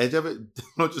 the edge of it,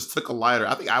 just took a lighter.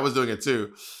 I think I was doing it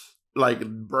too. Like,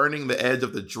 burning the edge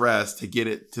of the dress to get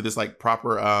it to this, like,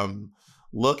 proper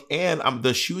look. And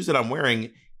the shoes that I'm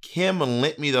wearing, Kim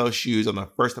lent me those shoes on the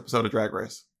first episode of Drag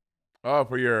Race. Oh,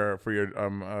 for your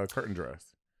curtain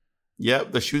dress.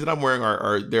 Yep, the shoes that I'm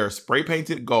wearing they're spray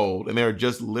painted gold, and they're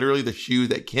just literally the shoes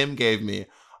that Kim gave me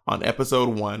on episode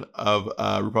 1 of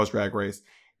RuPaul's Drag Race.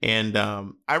 And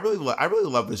I really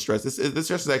love this dress. This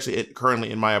dress is actually currently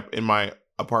in my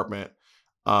apartment.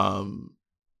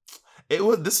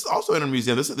 This is also in a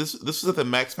museum. This was at the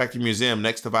Max Factor Museum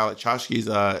next to Violet Chachki's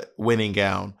winning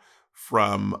gown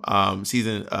from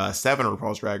season 7 of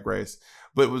RuPaul's Drag Race.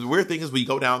 But the weird thing is,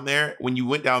 when you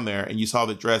went down there and you saw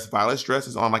the dress, Violet's dress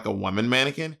is on like a woman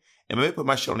mannequin, and maybe put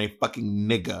my shit on a fucking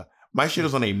nigga. My shit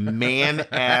is on a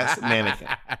man-ass mannequin.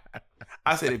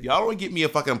 I said, if y'all don't get me a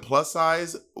fucking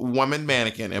plus-size woman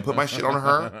mannequin and put my shit on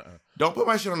her, don't put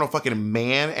my shit on no fucking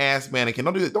man-ass mannequin.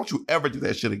 Don't do that. Don't you ever do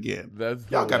that shit again.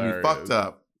 Y'all got me fucked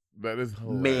up. That is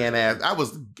hilarious. Man-ass.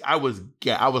 I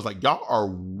was like, y'all are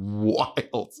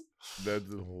wild. That's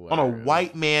hilarious. On a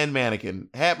white man mannequin.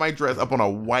 Had my dress up on a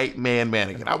white man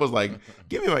mannequin. I was like,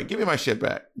 give me my shit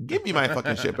back. Give me my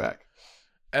fucking shit back.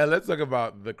 And let's talk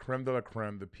about the creme de la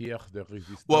creme, the pièce de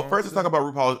résistance. Well, first let's talk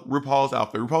about RuPaul's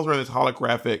outfit. RuPaul's wearing this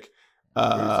holographic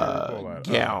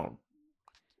gown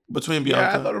between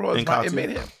Bianca and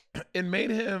Katya. It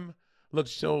made him look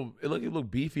it looked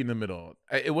beefy in the middle.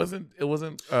 It wasn't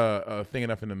thing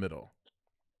enough in the middle.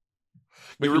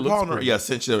 But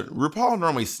RuPaul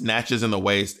normally snatches in the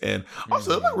waist, and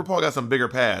also like RuPaul got some bigger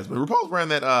pads. When RuPaul's wearing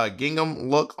that gingham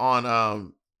look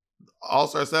on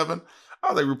All-Star 7,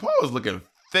 I was like, RuPaul is looking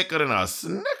thicker than a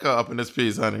snicker up in this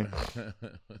piece, honey.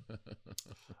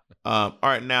 All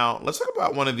right, now let's talk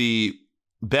about one of the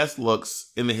best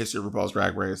looks in the history of RuPaul's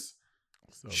Drag Race.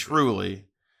 Truly,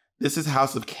 this is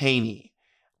House of Kaney.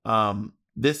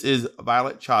 This is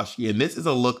Violet Chachki, and this is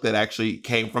a look that actually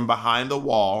came from behind the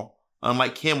wall.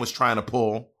 Unlike Kim was trying to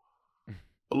pull,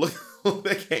 a look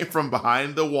that came from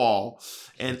behind the wall.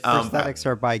 And prosthetics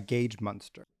are by Gage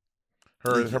Monster.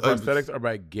 Her prosthetics are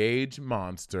by Gage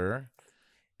Monster.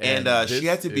 And she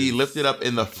had to be lifted up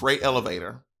in the freight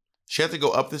elevator. She had to go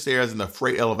up the stairs in the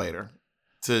freight elevator.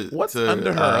 What's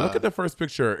under her? Look at the first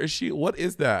picture. What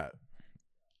is that?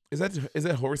 Is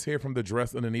that horsehair from the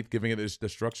dress underneath giving it the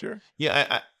structure?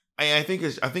 Yeah, I think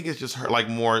it's just her, like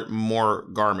more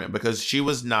garment, because she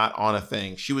was not on a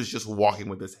thing. She was just walking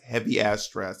with this heavy ass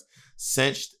dress,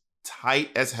 cinched tight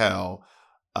as hell.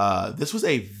 This was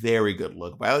a very good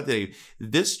look. Violet did.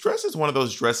 This dress is one of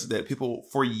those dresses that people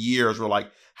for years were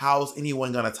like, "How's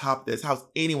anyone gonna top this? How's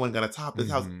anyone gonna top this?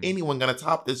 How's anyone gonna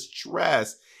top this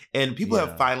dress?" And people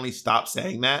have finally stopped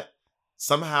saying that.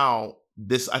 Somehow,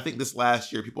 I think this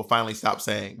last year, people finally stopped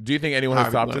saying. Do you think anyone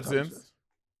has topped it since?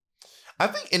 I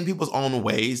think in people's own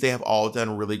ways, they have all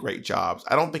done really great jobs.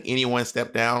 I don't think anyone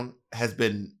Step Down has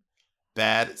been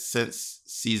bad since this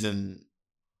season.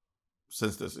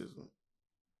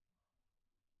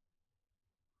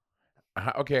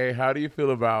 Okay, how do you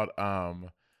feel about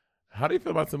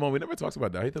Simone? We never talked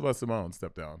about that. How do you feel about Simone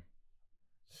Step Down?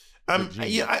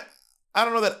 I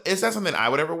don't know that it's not something I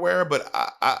would ever wear, but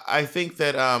I think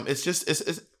that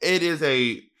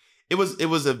it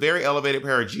was a very elevated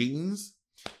pair of jeans,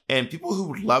 and people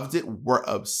who loved it were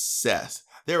obsessed.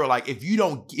 They were like, if you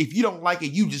don't like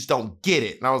it, you just don't get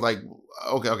it. And I was like,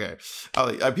 okay.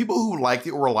 People who liked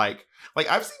it were like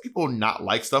I've seen people not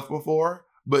like stuff before,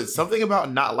 but something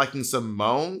about not liking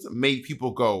Simone's made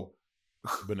people go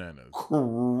bananas.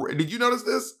 Did you notice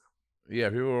this? Yeah,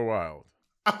 people were wild.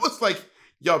 I was like,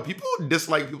 yo, people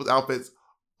dislike people's outfits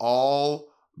all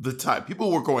the time.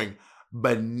 People were going,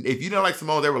 but if you didn't like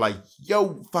Simone, they were like,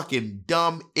 yo, fucking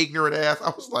dumb, ignorant ass.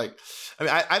 I was like,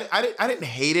 I didn't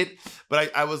hate it,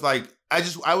 but I was like,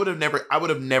 I would have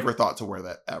never thought to wear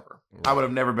that ever. Right. I would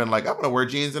have never been like, I'm gonna wear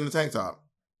jeans and a tank top.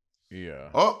 Yeah.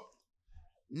 Oh,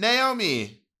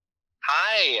 Naomi.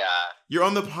 Hi. You're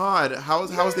on the pod.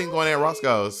 How's things going at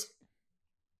Roscoe's?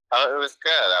 Oh, it was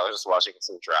good. I was just watching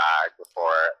some drag before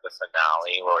the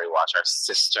finale where we watch our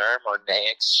sister,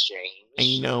 Monet Exchange. And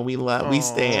you know, we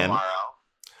stand. Tomorrow.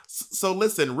 So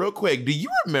listen, real quick, do you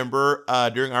remember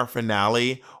during our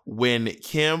finale when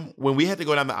we had to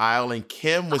go down the aisle and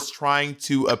Kim was trying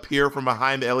to appear from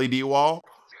behind the LED wall?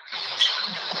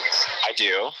 I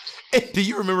do. And do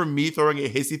you remember me throwing a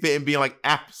hissy fit and being like,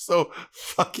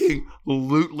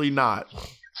 abso-fucking-lutely not?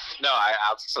 No, I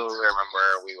absolutely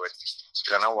remember we were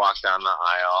gonna walk down the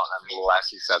aisle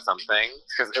unless you said something,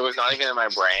 because it was not even in my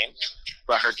brain,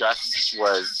 but her dress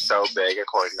was so big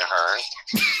according to her.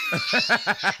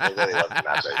 It really wasn't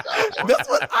that big though. That's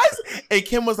what I said. And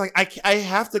Kim was like, I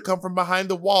have to come from behind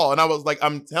the wall. And I was like,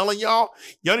 I'm telling y'all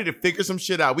need to figure some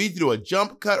shit out. We need to do a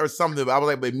jump cut or something. But I was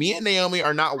like, but me and Naomi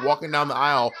are not walking down the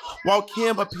aisle while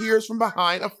Kim appears from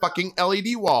behind a fucking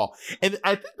LED wall. And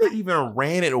I think they even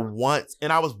ran it once.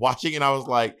 And I was watching and I was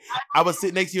like, I was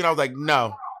sitting next to you and I was like,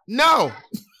 no.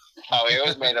 Oh, it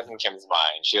was made up in Kim's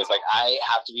mind. She was like, I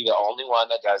have to be the only one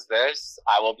that does this.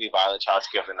 I will be Violet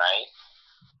Chachki of the night.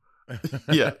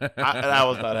 Yeah, that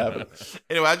was not happening.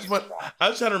 Anyway, I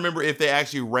was trying to remember if they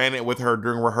actually ran it with her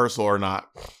during rehearsal or not.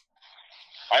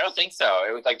 I don't think so.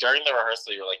 It was like during the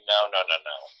rehearsal, you were like, no.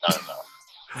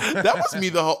 That was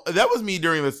me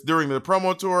during the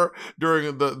promo tour,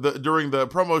 during the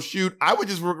promo shoot. I would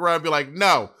just look around and be like,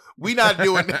 no, we not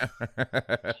doing that. No,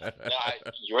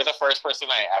 you were the first person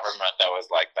I ever met that was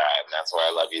like that, and that's why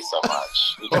I love you so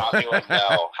much. You taught me what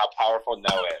no, how powerful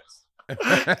no is.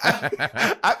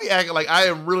 I be acting like I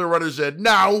am really running shit.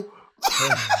 No.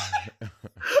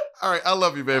 All right, I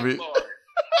love you, baby.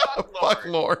 Fuck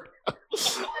Lord. All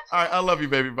right, I love you,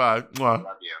 baby. Bye. Mwah.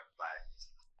 Love you. Bye.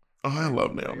 Oh, I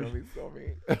love Naomi. Naomi's so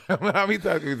mean. How many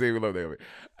times can we say we love Naomi?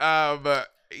 But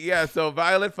yeah, so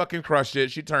Violet fucking crushed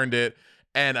it. She turned it.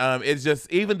 And it's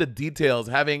just even the details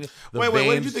having the Wait, what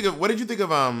did you think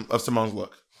of Simone's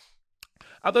look?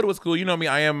 I thought it was cool. You know me,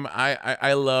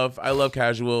 I love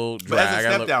casual drag. But as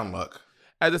a step down look.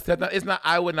 As a step down, it's not.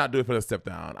 I would not do it for the step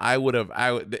down.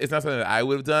 It's not something that I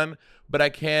would have done. But I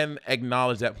can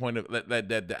acknowledge that point of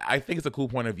that. I think it's a cool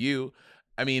point of view.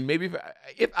 I mean, maybe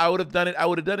if I would have done it, I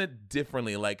would have done it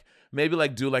differently. Like maybe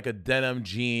like do like a denim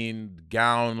jean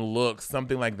gown look,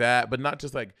 something like that. But not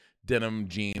just like denim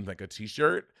jeans, like a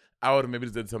t-shirt. I would have maybe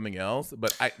just did something else.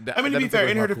 But to be fair,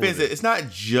 in her defense, it's not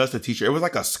just a t-shirt. It was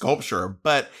like a sculpture.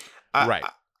 But I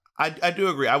do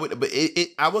agree. I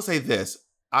will say this.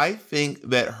 I think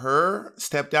that her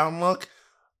step down look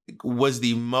was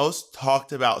the most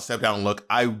talked about step down look.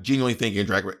 I genuinely think in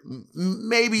Drag Race.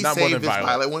 Maybe not save this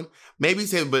Violet one. Maybe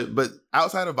save, but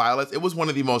outside of Violet's, it was one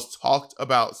of the most talked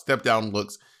about step down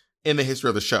looks in the history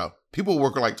of the show. People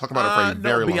were like talking about it for a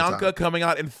very long time. Bianca coming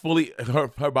out in fully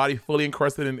her body fully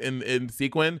encrusted in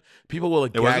sequin. People will.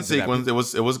 It wasn't sequins. It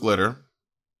was glitter.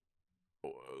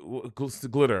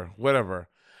 Glitter, whatever.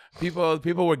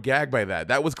 People were gagged by that.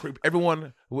 That was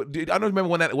everyone. I don't remember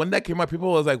when that came out.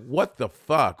 People was like, "What the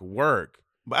fuck, work."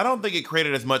 But I don't think it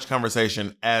created as much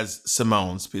conversation as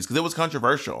Simone's piece because it was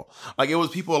controversial. Like it was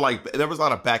people like there was a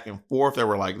lot of back and forth. There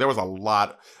was a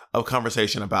lot of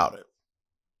conversation about it.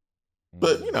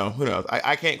 But who knows?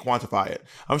 I can't quantify it.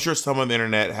 I'm sure some on the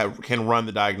internet can run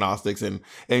the diagnostics and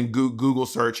Google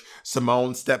search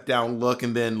Simone step down look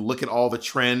and then look at all the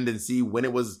trend and see when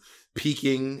it was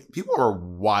peaking. People are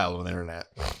wild on the internet.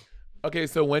 Okay,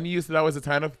 so when you said that was a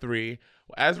time of 3,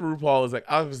 as RuPaul is like,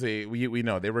 obviously we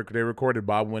know they recorded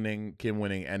Bob winning, Kim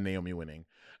winning, and Naomi winning.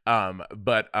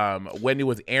 But when it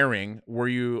was airing, when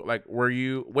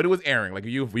it was airing, like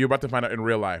you were about to find out in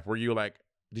real life, were you like,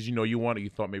 did you know you won, or you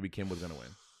thought maybe Kim was gonna win?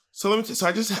 So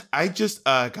I just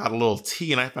got a little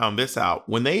tea and I found this out.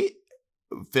 When they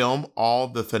film all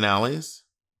the finales,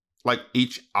 like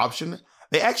each option,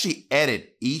 they actually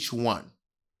edit each one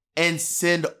and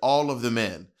send all of them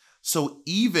in. So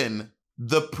even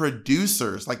the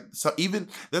producers,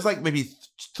 there's like maybe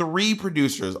 3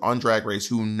 producers on Drag Race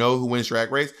who know who wins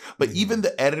Drag Race, but even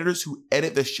the editors who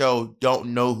edit the show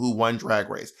don't know who won Drag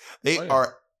Race. They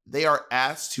are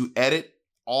asked to edit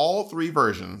all 3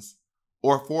 versions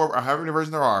or 4 or however many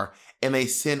versions there are, and they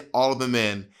send all of them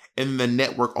in, and the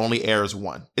network only airs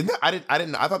one. I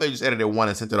thought they just edited 1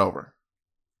 and sent it over.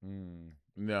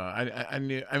 No, I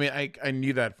knew. I mean, I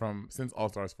knew that since All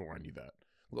Stars 4. I knew that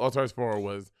All Stars 4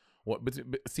 was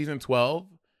season 12.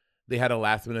 They had a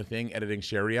last minute thing editing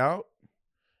Sherry out,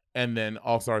 and then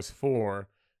All Stars 4.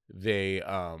 They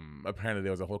apparently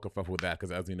there was a whole kerfuffle with that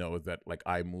because, as you know, it was that like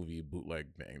iMovie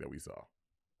bootleg thing that we saw.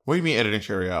 What do you mean editing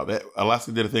Sherry out?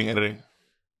 Alaska did a thing editing?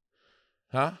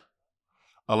 Huh?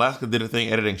 Alaska did a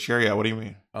thing editing Sherry out. What do you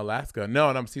mean? Alaska? No,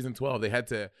 and I'm season 12. They had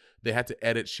to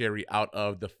edit Sherry out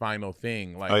of the final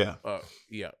thing. Like,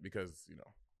 yeah, because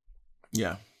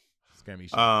yeah, scammy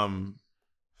shit.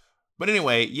 But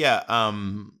anyway, yeah.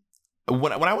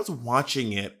 When I was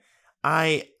watching it,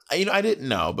 I didn't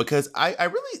know because I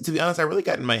really, to be honest, I really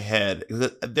got in my head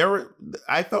because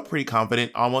I felt pretty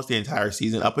confident almost the entire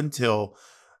season up until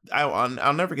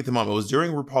I'll never forget the moment. It was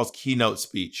during RuPaul's keynote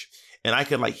speech, and I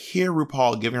could like hear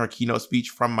RuPaul giving her keynote speech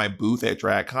from my booth at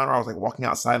DragCon. I was like walking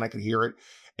outside and I could hear it,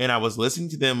 and I was listening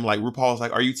to them. Like RuPaul was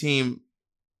like, "Are you team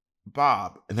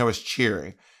Bob?" And there was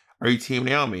cheering. "Are you team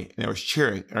Naomi?" And there was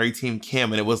cheering. "Are you team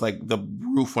Kim?" And it was like the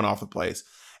roof went off the place.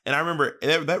 And I remember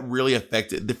that really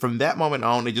affected. From that moment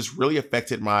on, it just really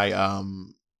affected my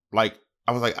like.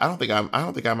 I was like, I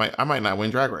might not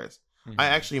win Drag Race. Mm-hmm. I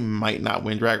actually might not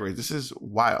win Drag Race. This is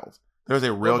wild. There's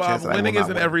a real chance that winning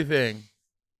isn't everything.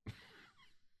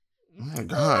 Oh my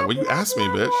God, when you ask me,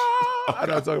 bitch. I'm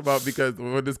not talking about because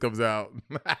when this comes out,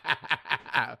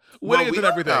 winning isn't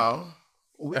everything.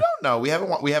 We don't know.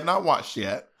 We have not watched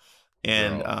yet.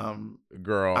 And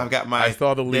girl, I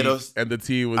saw the leak and the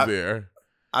T was there.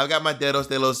 I've got my dedos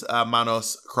de los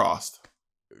manos crossed.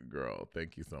 Girl,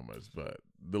 thank you so much. But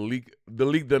the leak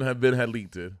had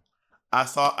leaked it. I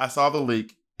saw the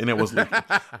leak and it was leaking.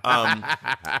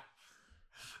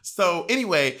 So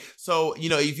anyway,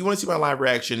 if you want to see my live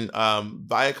reaction,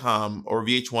 Viacom or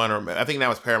VH1 or I think now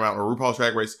it's Paramount or RuPaul's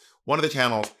Drag Race, one of the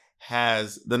channels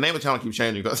has the name of the channel keeps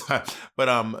changing, but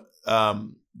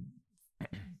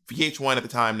VH1 at the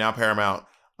time, now Paramount,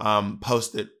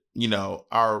 posted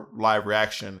our live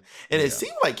reaction. And it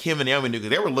seemed like Kim and Naomi knew because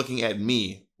they were looking at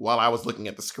me while I was looking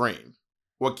at the screen.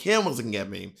 Well, Kim was looking at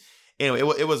me. Anyway,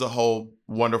 it was a whole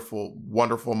wonderful,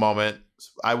 wonderful moment.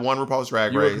 I won RuPaul's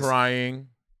Drag Race. You were crying.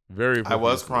 I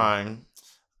was crying.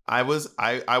 I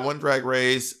won Drag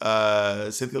Race.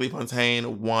 Cynthia Lee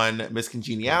Fontaine won Miss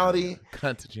Congeniality.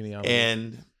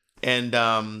 And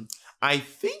I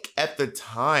think at the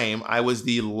time I was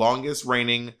the longest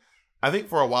reigning. I think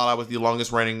for a while I was the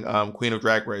longest reigning queen of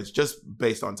Drag Race, just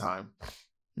based on time,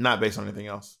 not based on anything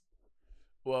else.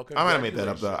 Well, I might have made that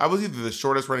up though. I was either the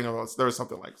shortest reigning or there was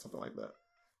something like that.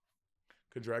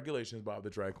 Congratulations, Bob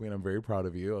the Drag Queen. I'm very proud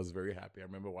of you. I was very happy. I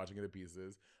remember watching the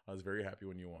pieces. I was very happy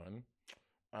when you won.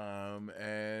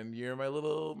 And you're my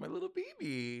little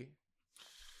baby.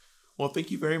 Well,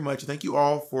 thank you very much. Thank you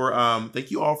all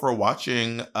for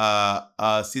watching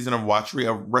a season of Watchery,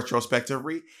 a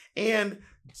retrospectively. And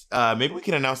maybe we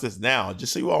can announce this now,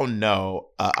 just so you all know.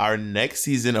 Our next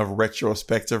season of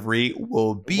retrospectively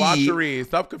will be Watchery.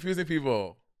 Stop confusing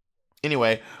people.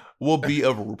 Anyway, will be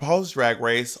of RuPaul's Drag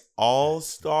Race All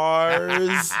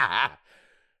Stars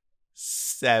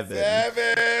 7.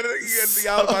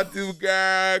 Y'all about to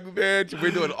gag, bitch.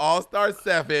 We're doing All Star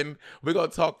 7. We're gonna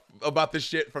talk about the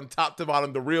shit from top to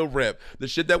bottom, the real rip, the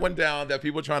shit that went down, that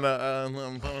people trying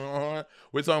to.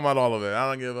 We're talking about all of it. I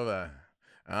don't give a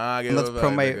Let's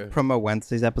promo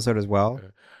Wednesday's episode as well.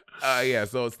 Yeah,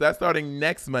 so that's starting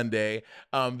next Monday.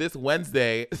 This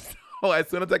Wednesday. So as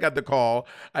soon as I got the call,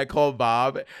 I called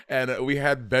Bob, and we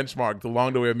had benchmarked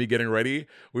along the way of me getting ready.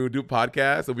 We would do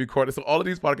podcasts, and we recorded. So all of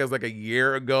these podcasts like a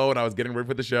year ago, and I was getting ready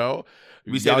for the show.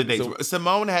 We said the dates. So,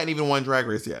 Simone hadn't even won Drag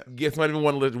Race yet. Yes, not even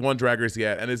won Drag Race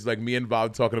yet. And it's like me and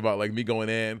Bob talking about like me going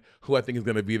in, who I think is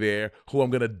going to be there, who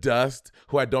I'm going to dust,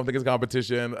 who I don't think is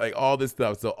competition, like all this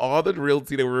stuff. So all the real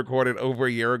tea that we recorded over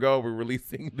a year ago, we're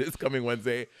releasing this coming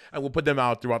Wednesday, and we'll put them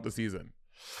out throughout the season.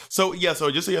 So just so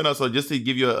you know, so just to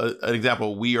give you an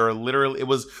example, we were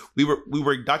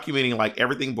documenting like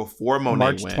everything before Monet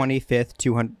March 25th,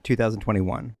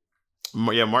 2021.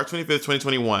 Yeah, March 25th,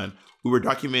 2021. We were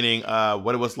documenting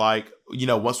what it was like,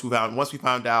 once we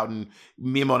found out, and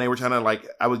me and Monet were trying to like,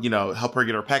 I would, help her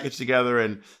get her package together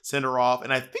and send her off.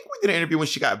 And I think we did an interview when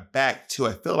she got back too.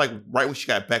 I feel like right when she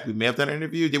got back, we may have done an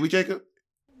interview. Did we, Jacob?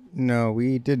 No,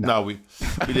 we did not. No, we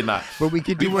did not. But we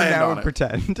could do it now and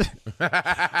pretend.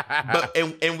 But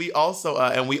we also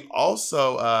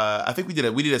I think we did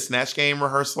a Snatch Game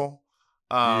rehearsal.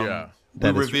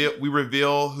 We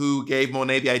reveal who gave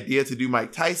Monet the idea to do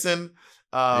Mike Tyson.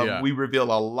 We reveal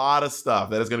a lot of stuff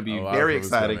that is going to be very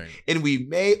exciting, and we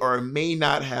may or may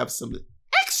not have some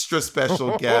extra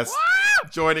special guests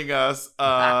joining us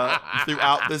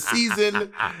throughout the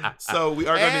season. So we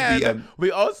are going to be.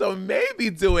 We also may be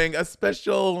doing a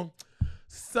special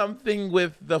something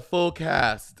with the full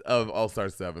cast of All Star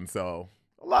 7. So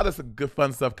a lot of good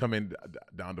fun stuff coming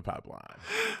down the pipeline.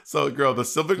 So, girl, the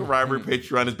Sibling Rivalry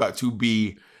Patreon is about to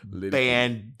be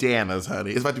bandanas,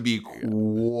 honey. It's about to be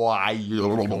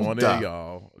wild. Come on in,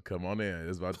 y'all. Come on in.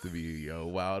 It's about to be your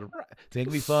wild ride.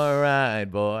 Take me for a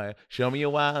ride, boy. Show me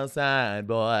your wild side,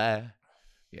 boy.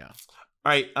 Yeah. All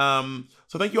right.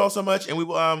 So thank you all so much, and we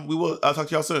will talk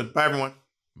to y'all soon. Bye, everyone.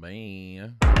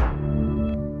 Man.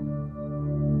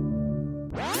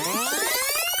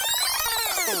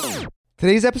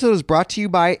 Today's episode is brought to you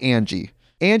by Angie.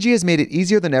 Angie has made it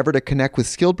easier than ever to connect with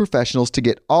skilled professionals to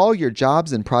get all your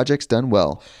jobs and projects done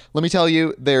well. Let me tell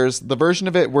you, there's the version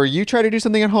of it where you try to do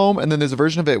something at home, and then there's a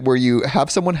version of it where you have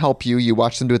someone help you, you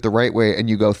watch them do it the right way, and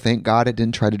you go, thank God I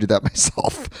didn't try to do that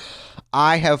myself.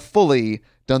 I have fully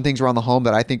done things around the home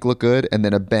that I think look good, and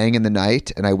then a bang in the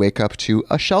night, and I wake up to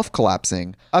a shelf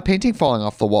collapsing, a painting falling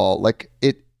off the wall.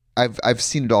 I've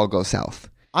seen it all go south.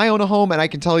 I own a home, and I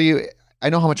can tell you, I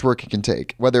know how much work it can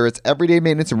take. Whether it's everyday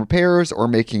maintenance and repairs or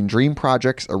making dream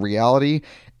projects a reality,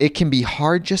 it can be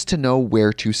hard just to know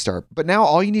where to start. But now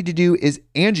all you need to do is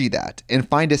Angie that and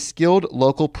find a skilled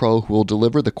local pro who will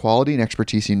deliver the quality and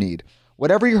expertise you need.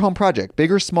 Whatever your home project,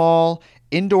 big or small,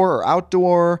 indoor or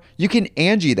outdoor, you can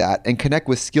Angie that and connect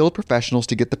with skilled professionals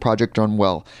to get the project done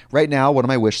well. Right now, one of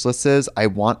my wish lists is I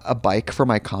want a bike for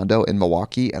my condo in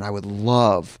Milwaukee, and I would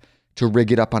love to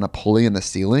rig it up on a pulley in the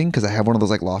ceiling because I have one of those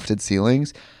like lofted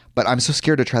ceilings, but I'm so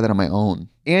scared to try that on my own.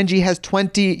 Angie has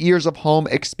 20 years of home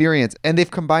experience, and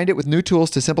they've combined it with new tools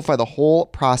to simplify the whole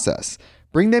process.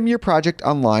 Bring them your project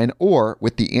online or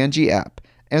with the Angie app.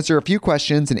 Answer a few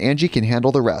questions and Angie can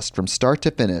handle the rest from start to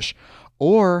finish,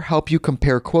 or help you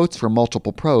compare quotes from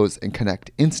multiple pros and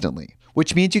connect instantly,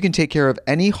 which means you can take care of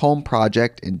any home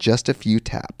project in just a few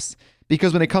taps.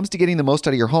 Because when it comes to getting the most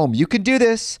out of your home, you can do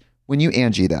this when you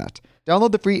Angie that.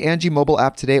 Download the free Angie mobile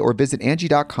app today or visit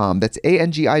Angie.com. That's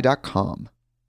ANGI.com.